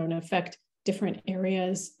dihydrotestosterone affect different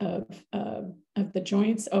areas of the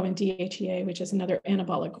joints. Oh, and DHEA, which is another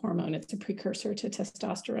anabolic hormone. It's a precursor to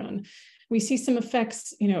testosterone. We see some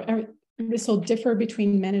effects, this will differ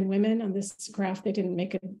between men and women. On this graph, they didn't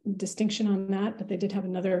make a distinction on that, but they did have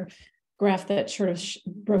another graph that sort of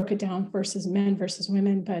broke it down versus men versus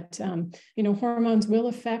women. But, hormones will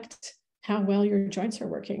affect how well your joints are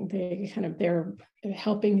working. They're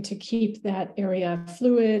helping to keep that area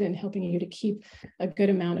fluid and helping you to keep a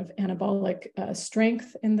good amount of anabolic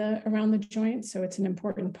strength around the joint. So it's an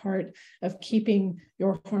important part of keeping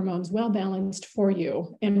your hormones well balanced for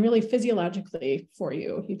you and really physiologically for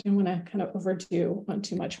you. You don't want to kind of overdo on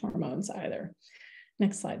too much hormones either.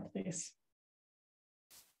 Next slide, please.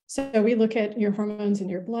 So we look at your hormones in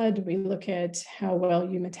your blood. We look at how well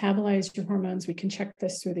you metabolize your hormones. We can check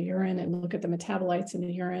this through the urine and look at the metabolites in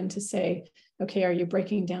the urine to say, okay, are you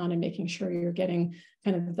breaking down and making sure you're getting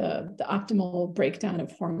kind of the optimal breakdown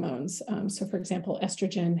of hormones? So for example,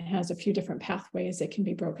 estrogen has a few different pathways that can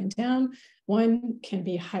be broken down. One can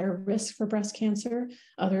be higher risk for breast cancer.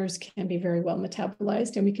 Others can be very well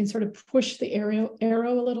metabolized. And we can sort of push the arrow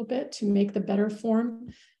a little bit to make the better form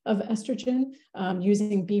of estrogen,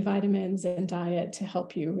 using B vitamins and diet to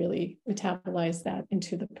help you really metabolize that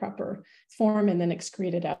into the proper form and then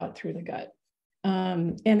excrete it out through the gut.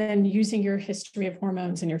 And then using your history of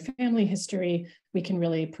hormones and your family history, we can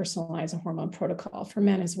really personalize a hormone protocol for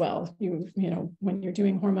men as well. When you're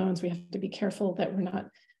doing hormones, we have to be careful that we're not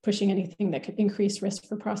pushing anything that could increase risk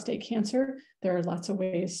for prostate cancer. There are lots of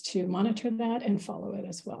ways to monitor that and follow it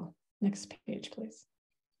as well. Next page, please.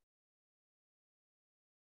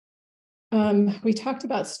 We talked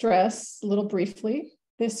about stress a little briefly.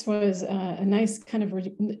 This was a nice kind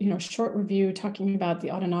of, short review talking about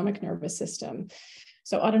the autonomic nervous system.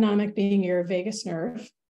 So autonomic being your vagus nerve,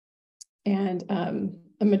 and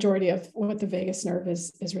a majority of what the vagus nerve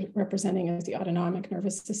is representing is the autonomic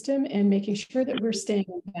nervous system, and making sure that we're staying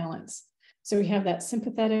in balance. So we have that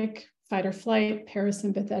sympathetic, fight or flight,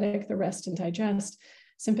 parasympathetic, the rest and digest.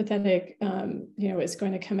 Sympathetic, is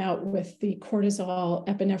going to come out with the cortisol,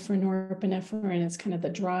 epinephrine, norepinephrine. It's kind of the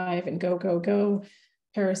drive and go, go, go.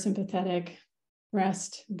 Parasympathetic,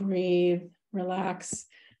 rest, breathe, relax.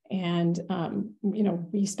 And,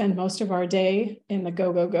 we spend most of our day in the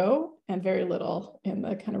go, go, go, and very little in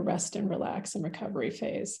the kind of rest and relax and recovery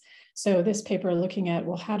phase. So this paper looking at,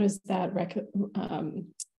 well, how does that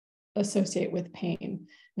associate with pain.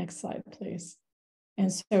 Next slide, please.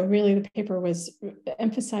 And so really the paper was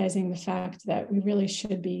emphasizing the fact that we really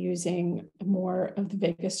should be using more of the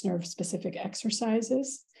vagus nerve specific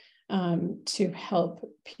exercises to help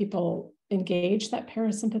people engage that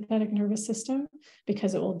parasympathetic nervous system,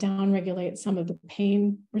 because it will downregulate some of the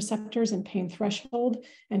pain receptors and pain threshold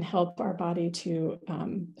and help our body to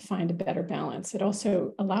find a better balance. It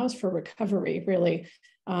also allows for recovery, really.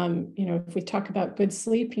 If we talk about good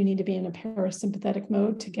sleep, you need to be in a parasympathetic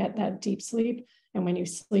mode to get that deep sleep. And when you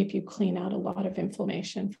sleep, you clean out a lot of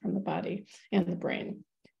inflammation from the body and the brain.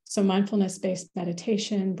 So mindfulness-based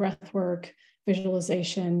meditation, breath work,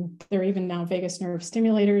 visualization, there are even now vagus nerve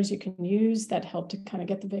stimulators you can use that help to kind of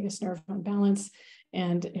get the vagus nerve on balance.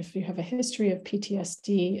 And if you have a history of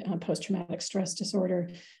PTSD, post-traumatic stress disorder,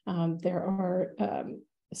 there are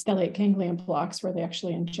stellate ganglion blocks where they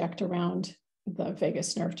actually inject around the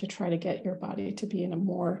vagus nerve to try to get your body to be in a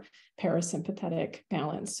more parasympathetic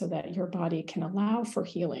balance so that your body can allow for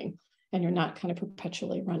healing and you're not kind of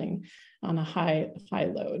perpetually running on a high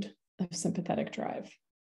load of sympathetic drive.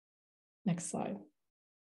 Next slide.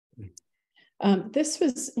 This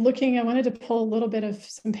was looking, I wanted to pull a little bit of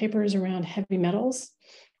some papers around heavy metals.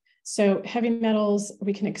 So heavy metals,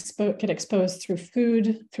 we can get exposed through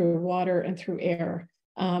food, through water, and through air.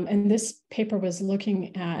 And this paper was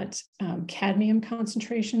looking at cadmium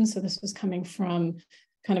concentration. So this was coming from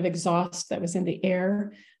kind of exhaust that was in the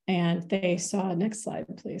air. And they saw, next slide,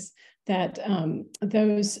 please, that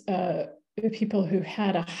those people who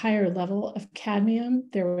had a higher level of cadmium,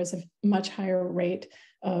 there was a much higher rate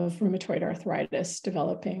of rheumatoid arthritis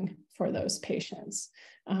developing for those patients.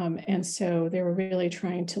 And so they were really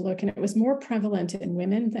trying to look, and it was more prevalent in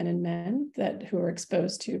women than in men who were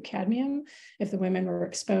exposed to cadmium. If the women were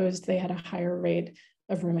exposed, they had a higher rate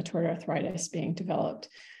of rheumatoid arthritis being developed.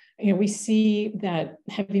 We see that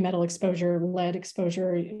heavy metal exposure, lead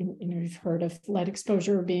exposure, you've heard of lead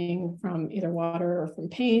exposure being from either water or from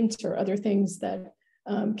paint or other things that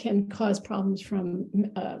can cause problems from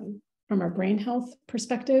our brain health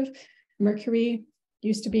perspective. Mercury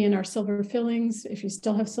used to be in our silver fillings. If you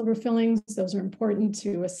still have silver fillings, those are important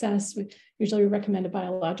to assess. We usually recommend a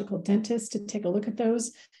biological dentist to take a look at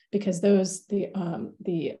those, because those, the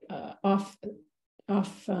off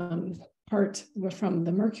part from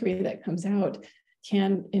the mercury that comes out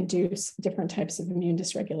can induce different types of immune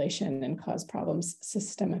dysregulation and cause problems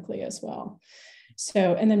systemically as well.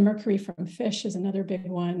 So, and then mercury from fish is another big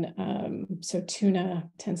one. So tuna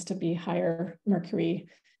tends to be higher mercury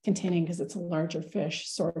containing because it's a larger fish,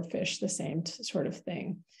 swordfish, the same sort of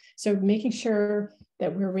thing. So making sure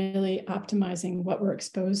that we're really optimizing what we're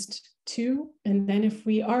exposed to. And then if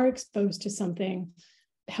we are exposed to something,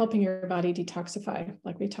 helping your body detoxify,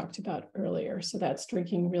 like we talked about earlier. So that's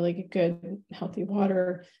drinking really good, healthy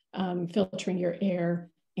water, filtering your air,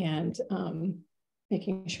 and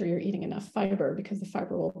making sure you're eating enough fiber, because the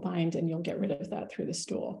fiber will bind and you'll get rid of that through the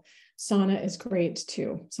stool. Sauna is great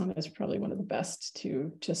too. Sauna is probably one of the best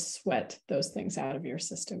to just sweat those things out of your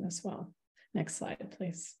system as well. Next slide,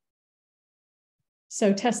 please.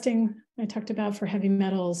 So testing, I talked about for heavy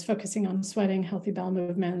metals, focusing on sweating, healthy bowel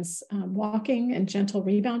movements, walking and gentle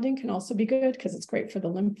rebounding can also be good because it's great for the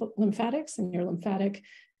lymphatics, and your lymphatic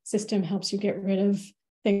system helps you get rid of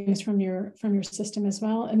things from your system as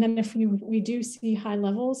well. And then if we do see high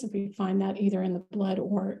levels, if we find that either in the blood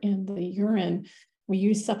or in the urine, we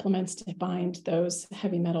use supplements to bind those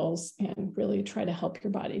heavy metals and really try to help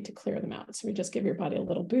your body to clear them out. So we just give your body a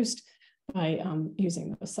little boost by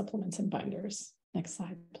using those supplements and binders. Next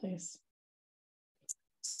slide, please.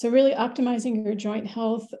 So really optimizing your joint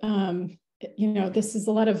health. This is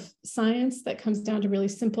a lot of science that comes down to really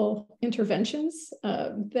simple interventions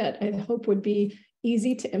that I hope would be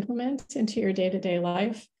easy to implement into your day-to-day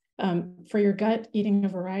life. For your gut, eating a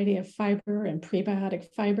variety of fiber and prebiotic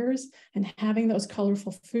fibers and having those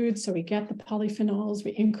colorful foods. So we get the polyphenols,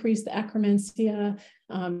 we increase the akkermansia,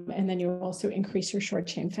 and then you also increase your short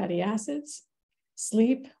chain fatty acids.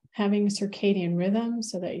 Sleep, having circadian rhythm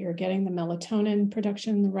so that you're getting the melatonin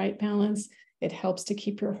production in the right balance. It helps to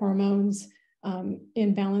keep your hormones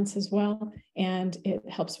in balance as well. And it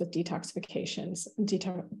helps with detoxification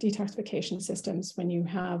systems. When you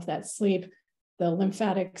have that sleep, the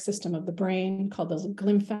lymphatic system of the brain, called the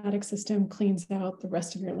glymphatic system, cleans out. The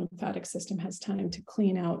rest of your lymphatic system has time to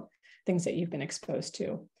clean out things that you've been exposed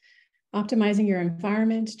to. Optimizing your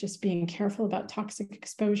environment, just being careful about toxic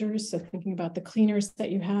exposures. So thinking about the cleaners that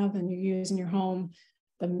you have and you use in your home,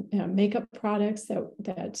 the makeup products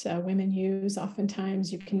that women use.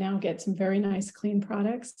 Oftentimes, you can now get some very nice, clean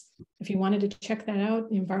products. If you wanted to check that out,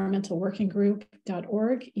 the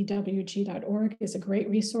environmentalworkinggroup.org, EWG.org, is a great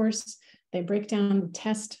resource. They break down,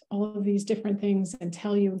 test all of these different things and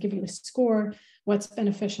tell you, give you a score, what's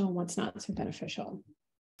beneficial and what's not so beneficial.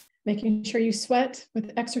 Making sure you sweat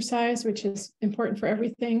with exercise, which is important for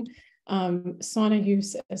everything. Sauna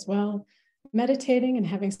use as well. Meditating and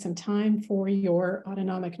having some time for your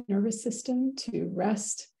autonomic nervous system to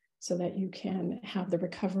rest so that you can have the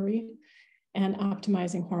recovery, and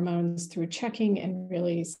optimizing hormones through checking and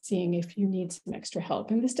really seeing if you need some extra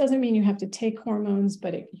help. And this doesn't mean you have to take hormones,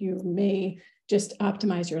 but you may just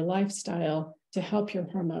optimize your lifestyle to help your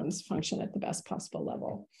hormones function at the best possible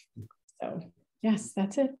level. So yes,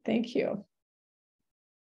 that's it. Thank you.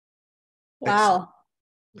 Wow.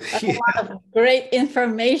 That's a lot of great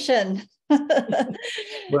information.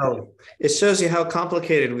 Well, it shows you how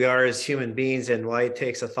complicated we are as human beings and why it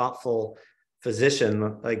takes a thoughtful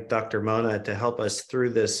physician like Dr. Mona to help us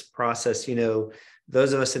through this process. You know,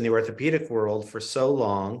 those of us in the orthopedic world for so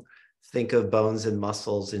long think of bones and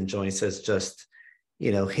muscles and joints as just,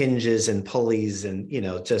 you know, hinges and pulleys and, you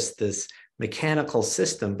know, just this mechanical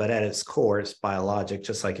system, but at its core, it's biologic,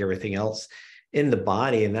 just like everything else in the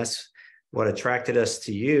body. And that's what attracted us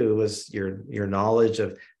to you, was your knowledge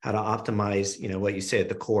of how to optimize, you know, what you say at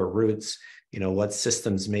the core roots, you know, what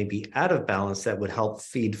systems may be out of balance that would help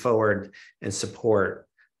feed forward and support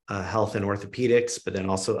health in orthopedics, but then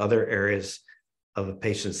also other areas of a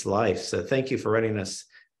patient's life. So thank you for running us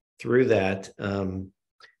through that.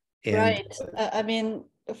 Right. I mean,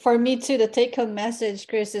 for me too, the take-home message,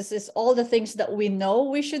 Chris, is all the things that we know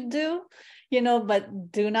we should do, you know,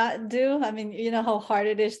 but do not do. I mean, you know how hard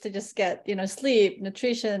it is to just get, you know, sleep,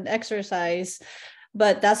 nutrition, exercise.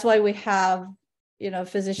 But that's why we have, you know,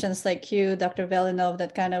 physicians like you, Dr. Velinov,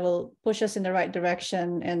 that kind of will push us in the right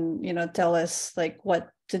direction and, you know, tell us like what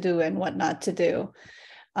to do and what not to do.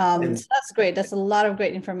 So that's great. That's a lot of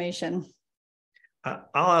great information. I'll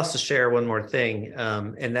also share one more thing,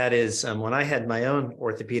 and that is when I had my own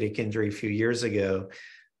orthopedic injury a few years ago,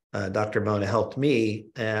 Dr. Mona helped me.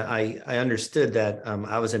 I understood that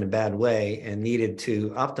I was in a bad way and needed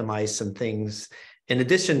to optimize some things in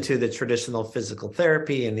addition to the traditional physical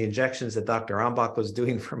therapy and the injections that Dr. Ambach was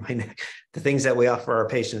doing for my neck, the things that we offer our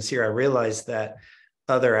patients here. I realized that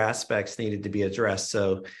other aspects needed to be addressed.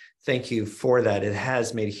 So thank you for that. It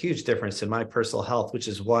has made a huge difference in my personal health, which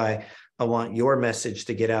is why I want your message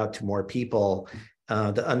to get out to more people,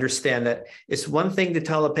 to understand that it's one thing to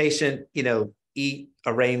tell a patient, you know, eat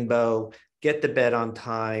a rainbow, get to bed on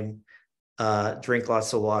time, drink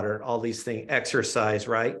lots of water, all these things, exercise,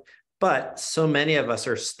 right? But so many of us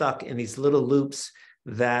are stuck in these little loops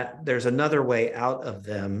that there's another way out of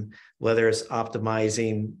them, whether it's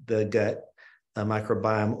optimizing the gut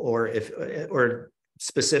microbiome or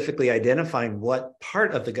specifically identifying what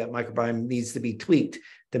part of the gut microbiome needs to be tweaked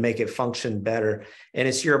to make it function better. And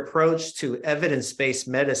it's your approach to evidence-based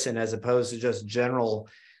medicine as opposed to just general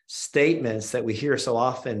statements that we hear so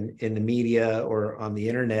often in the media or on the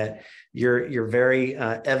internet. Your very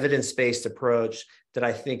evidence-based approach that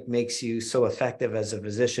I think makes you so effective as a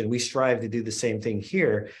physician. We strive to do the same thing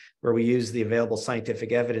here, where we use the available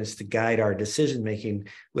scientific evidence to guide our decision-making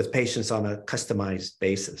with patients on a customized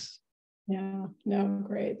basis. Yeah, no,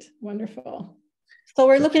 great, wonderful. So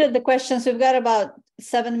we're looking at the questions. We've got about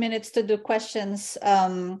 7 minutes to do questions.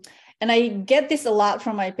 And I get this a lot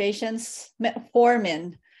from my patients.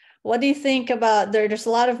 Metformin. What do you think about, there's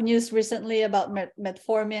a lot of news recently about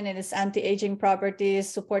metformin and its anti-aging properties,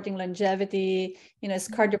 supporting longevity, you know, its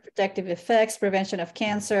cardioprotective effects, prevention of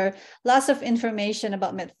cancer, lots of information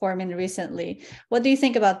about metformin recently. What do you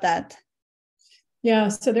think about that? Yeah,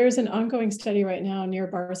 so there's an ongoing study right now near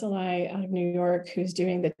Barzilai out of New York who's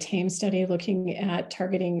doing the TAME study looking at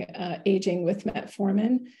targeting aging with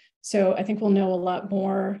metformin. So I think we'll know a lot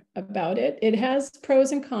more about it. It has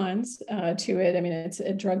pros and cons to it. I mean, it's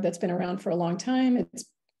a drug that's been around for a long time. It's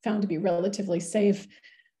found to be relatively safe.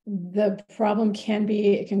 The problem can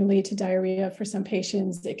be, it can lead to diarrhea for some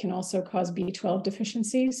patients. It can also cause B12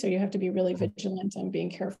 deficiency. So you have to be really vigilant on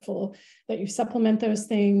being careful that you supplement those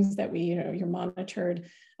things, that you're monitored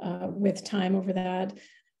with time over that.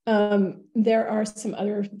 There are some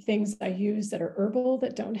other things I use that are herbal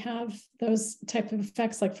that don't have those type of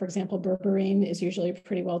effects. Like, for example, berberine is usually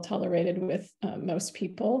pretty well tolerated with most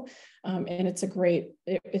people. And it's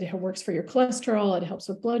it works for your cholesterol. It helps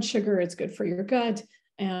with blood sugar. It's good for your gut.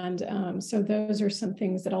 And so those are some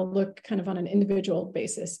things that I'll look kind of on an individual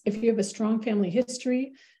basis. If you have a strong family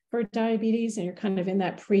history for diabetes and you're kind of in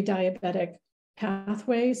that pre-diabetic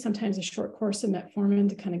pathway. Sometimes a short course of metformin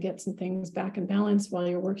to kind of get some things back in balance while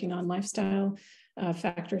you're working on lifestyle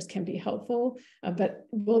factors can be helpful. But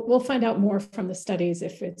we'll find out more from the studies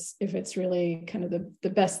if it's really kind of the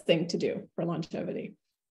best thing to do for longevity.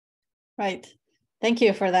 Right. Thank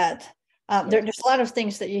you for that. There's a lot of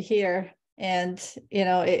things that you hear, and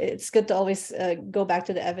it's good to always go back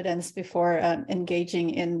to the evidence before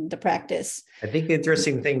engaging in the practice. I think the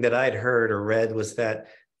interesting thing that I'd heard or read was that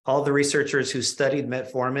all the researchers who studied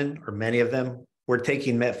metformin, or many of them, were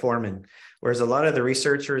taking metformin, whereas a lot of the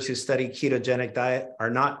researchers who study ketogenic diet are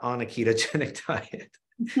not on a ketogenic diet.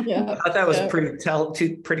 Yeah, I thought that was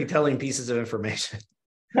two pretty telling pieces of information.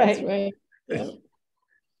 That's right. Yeah.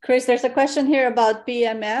 Chris, there's a question here about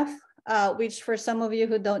PMF, which for some of you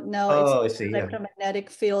who don't know, it's electromagnetic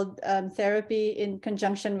field therapy in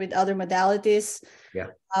conjunction with other modalities. Yeah.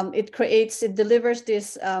 It delivers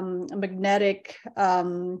this magnetic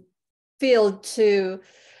field to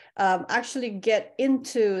actually get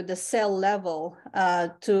into the cell level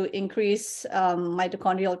to increase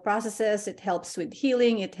mitochondrial processes. It helps with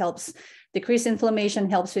healing. It helps decrease inflammation,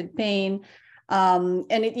 helps with pain.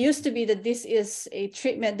 And it used to be that this is a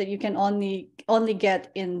treatment that you can only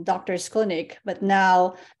get in doctor's clinic, but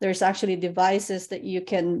now there's actually devices that you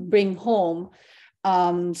can bring home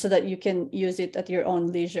so that you can use it at your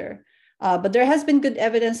own leisure. But there has been good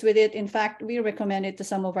evidence with it. In fact, we recommend it to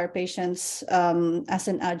some of our patients as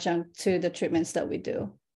an adjunct to the treatments that we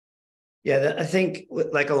do. Yeah, I think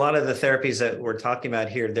like a lot of the therapies that we're talking about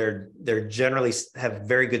here, they're generally have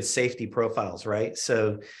very good safety profiles, right?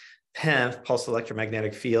 So PEMF, pulse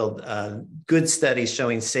electromagnetic field, good studies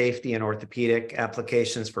showing safety in orthopedic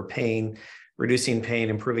applications for pain, reducing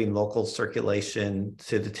pain, improving local circulation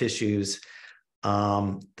to the tissues.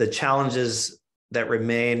 The challenges that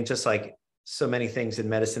remain, just like so many things in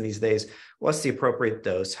medicine these days, what's the appropriate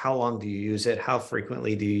dose? How long do you use it? How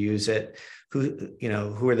frequently do you use it?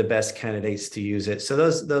 Who are the best candidates to use it? So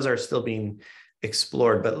those are still being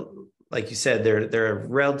explored, but like you said, there are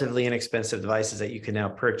relatively inexpensive devices that you can now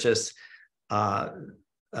purchase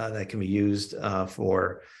that can be used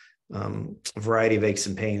for a variety of aches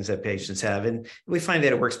and pains that patients have. And we find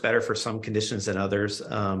that it works better for some conditions than others.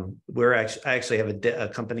 I actually have a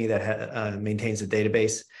company that maintains a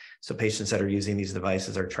database. So patients that are using these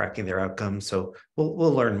devices are tracking their outcomes. So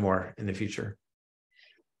we'll learn more in the future.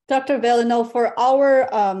 Dr. Velinov, for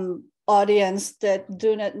our audience that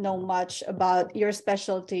do not know much about your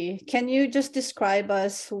specialty, can you just describe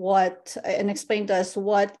us and explain to us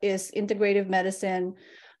what is integrative medicine,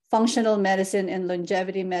 functional medicine, and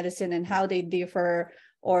longevity medicine, and how they differ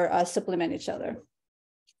or supplement each other?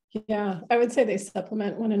 Yeah, I would say they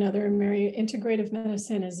supplement one another. Mary, integrative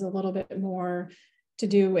medicine is a little bit more to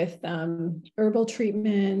do with herbal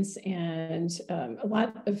treatments and a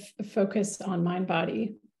lot of focus on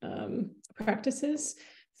mind-body practices.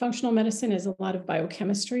 Functional medicine is a lot of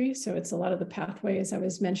biochemistry. So it's a lot of the pathways I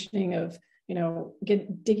was mentioning of,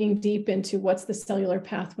 digging deep into what's the cellular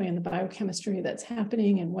pathway and the biochemistry that's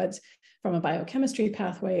happening and what's from a biochemistry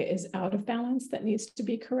pathway is out of balance that needs to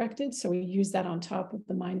be corrected. So we use that on top of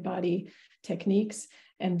the mind-body techniques.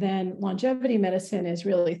 And then longevity medicine is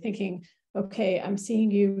really thinking, okay, I'm seeing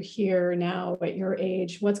you here now at your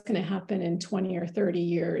age. What's going to happen in 20 or 30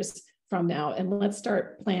 years from now? And let's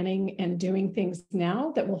start planning and doing things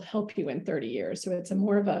now that will help you in 30 years. So it's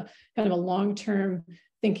more of a kind of a long-term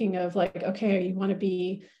thinking of like, okay, you want to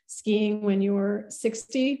be skiing when you're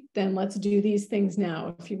 60, then let's do these things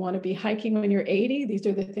now. If you want to be hiking when you're 80, these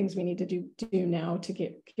are the things we need to do now to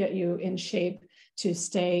get you in shape to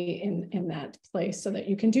stay in that place so that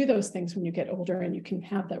you can do those things when you get older and you can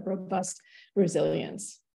have that robust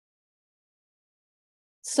resilience.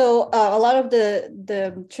 So a lot of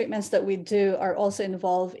the treatments that we do are also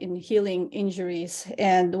involved in healing injuries.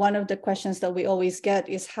 And one of the questions that we always get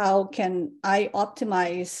is, how can I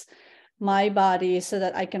optimize my body so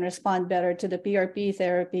that I can respond better to the PRP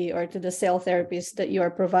therapy or to the cell therapies that you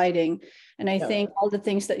are providing? And I think all the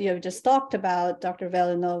things that you have just talked about, Dr.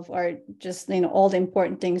 Velinov, are just all the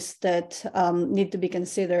important things that need to be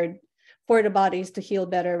considered for the bodies to heal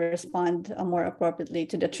better, respond more appropriately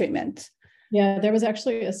to the treatment. Yeah, there was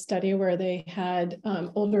actually a study where they had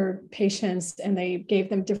older patients and they gave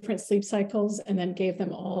them different sleep cycles and then gave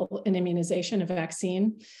them all an immunization, a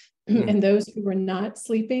vaccine. And those who were not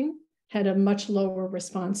sleeping had a much lower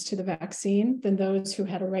response to the vaccine than those who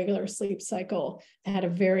had a regular sleep cycle. They had a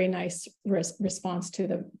very nice response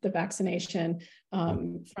to the vaccination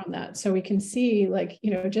from that. So we can see, like,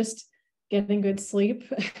 just getting good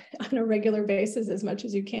sleep on a regular basis as much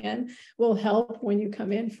as you can will help when you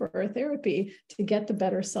come in for therapy to get the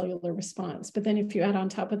better cellular response. But then if you add on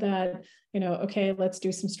top of that, okay, let's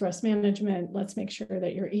do some stress management. Let's make sure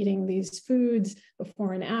that you're eating these foods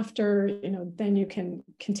before and after, then you can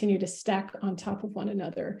continue to stack on top of one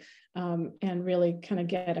another and really kind of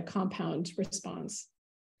get a compound response.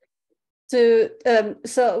 So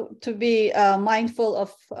to be mindful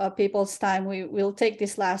of people's time, we will take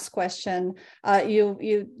this last question.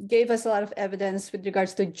 You gave us a lot of evidence with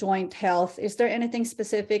regards to joint health. Is there anything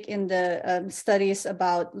specific in the studies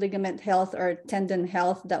about ligament health or tendon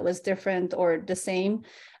health that was different or the same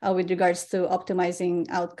with regards to optimizing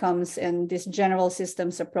outcomes and this general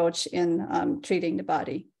systems approach in treating the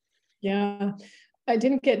body? Yeah. I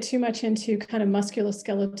didn't get too much into kind of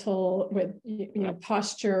musculoskeletal with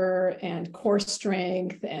posture and core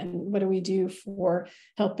strength and what do we do for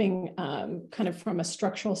helping kind of from a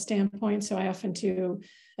structural standpoint. So I often do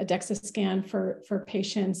a DEXA scan for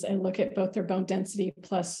patients and look at both their bone density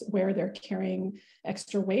plus where they're carrying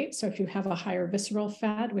extra weight. So if you have a higher visceral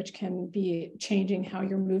fat, which can be changing how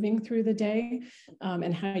you're moving through the day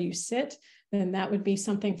and how you sit, then that would be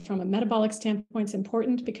something from a metabolic standpoint is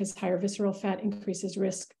important because higher visceral fat increases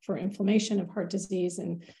risk for inflammation of heart disease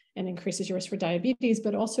and increases your risk for diabetes,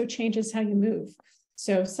 but also changes how you move.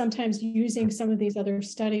 So sometimes using some of these other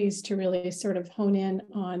studies to really sort of hone in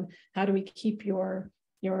on how do we keep your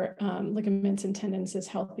ligaments and tendons as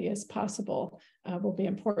healthy as possible will be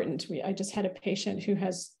important. I just had a patient who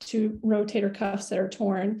has 2 rotator cuffs that are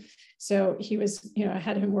torn. So he was, I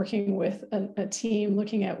had him working with a team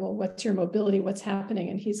looking at, well, what's your mobility, what's happening?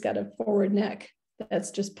 And he's got a forward neck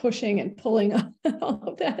that's just pushing and pulling up all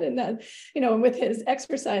of that. And that, with his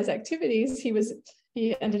exercise activities,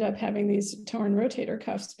 he ended up having these torn rotator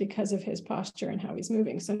cuffs because of his posture and how he's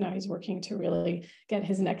moving. So now he's working to really get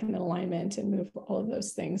his neck in alignment and move all of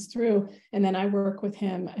those things through. And then I work with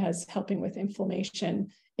him as helping with inflammation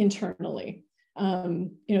internally.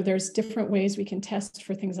 There's different ways we can test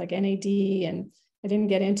for things like NAD, and I didn't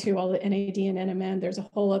get into all the NAD and NMN. There's a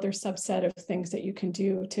whole other subset of things that you can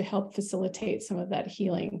do to help facilitate some of that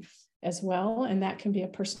healing as well. And that can be a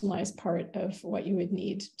personalized part of what you would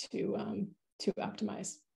need to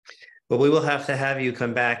optimize. Well, we will have to have you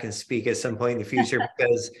come back and speak at some point in the future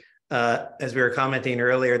because as we were commenting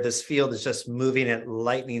earlier, this field is just moving at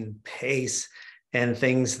lightning pace, and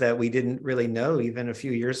things that we didn't really know even a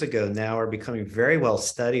few years ago now are becoming very well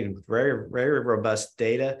studied with very, very robust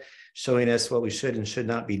data showing us what we should and should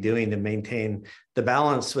not be doing to maintain the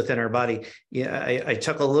balance within our body. I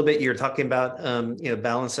chuckle a little bit. You're talking about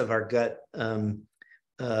balance of our gut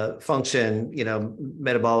function,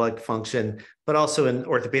 metabolic function, but also in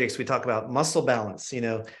orthopedics, we talk about muscle balance,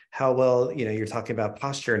 how well, you're talking about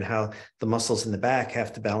posture and how the muscles in the back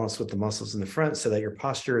have to balance with the muscles in the front so that your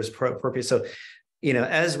posture is appropriate. So,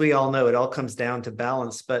 as we all know, it all comes down to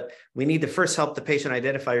balance, but we need to first help the patient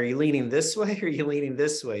identify, are you leaning this way or are you leaning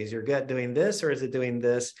this way? Is your gut doing this or is it doing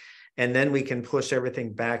this? And then we can push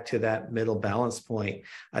everything back to that middle balance point.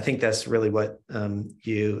 I think that's really what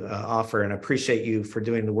you offer, and I appreciate you for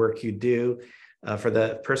doing the work you do, for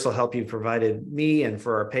the personal help you've provided me and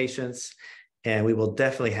for our patients. And we will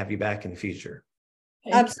definitely have you back in the future.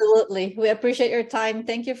 Absolutely. We appreciate your time.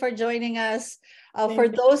 Thank you for joining us. For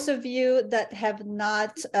those of you that have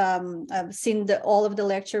not seen all of the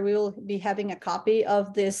lecture, we will be having a copy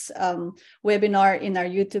of this webinar in our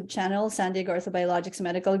YouTube channel, San Diego Orthobiologics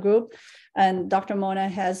Medical Group. And Dr. Mona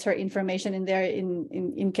has her information in there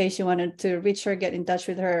in case you wanted to reach her, get in touch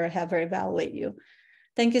with her, or have her evaluate you.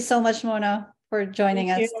 Thank you so much, Mona, for joining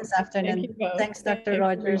us this afternoon. Thanks, Dr.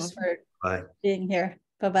 Rogers, for being here.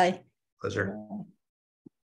 Bye-bye. Pleasure.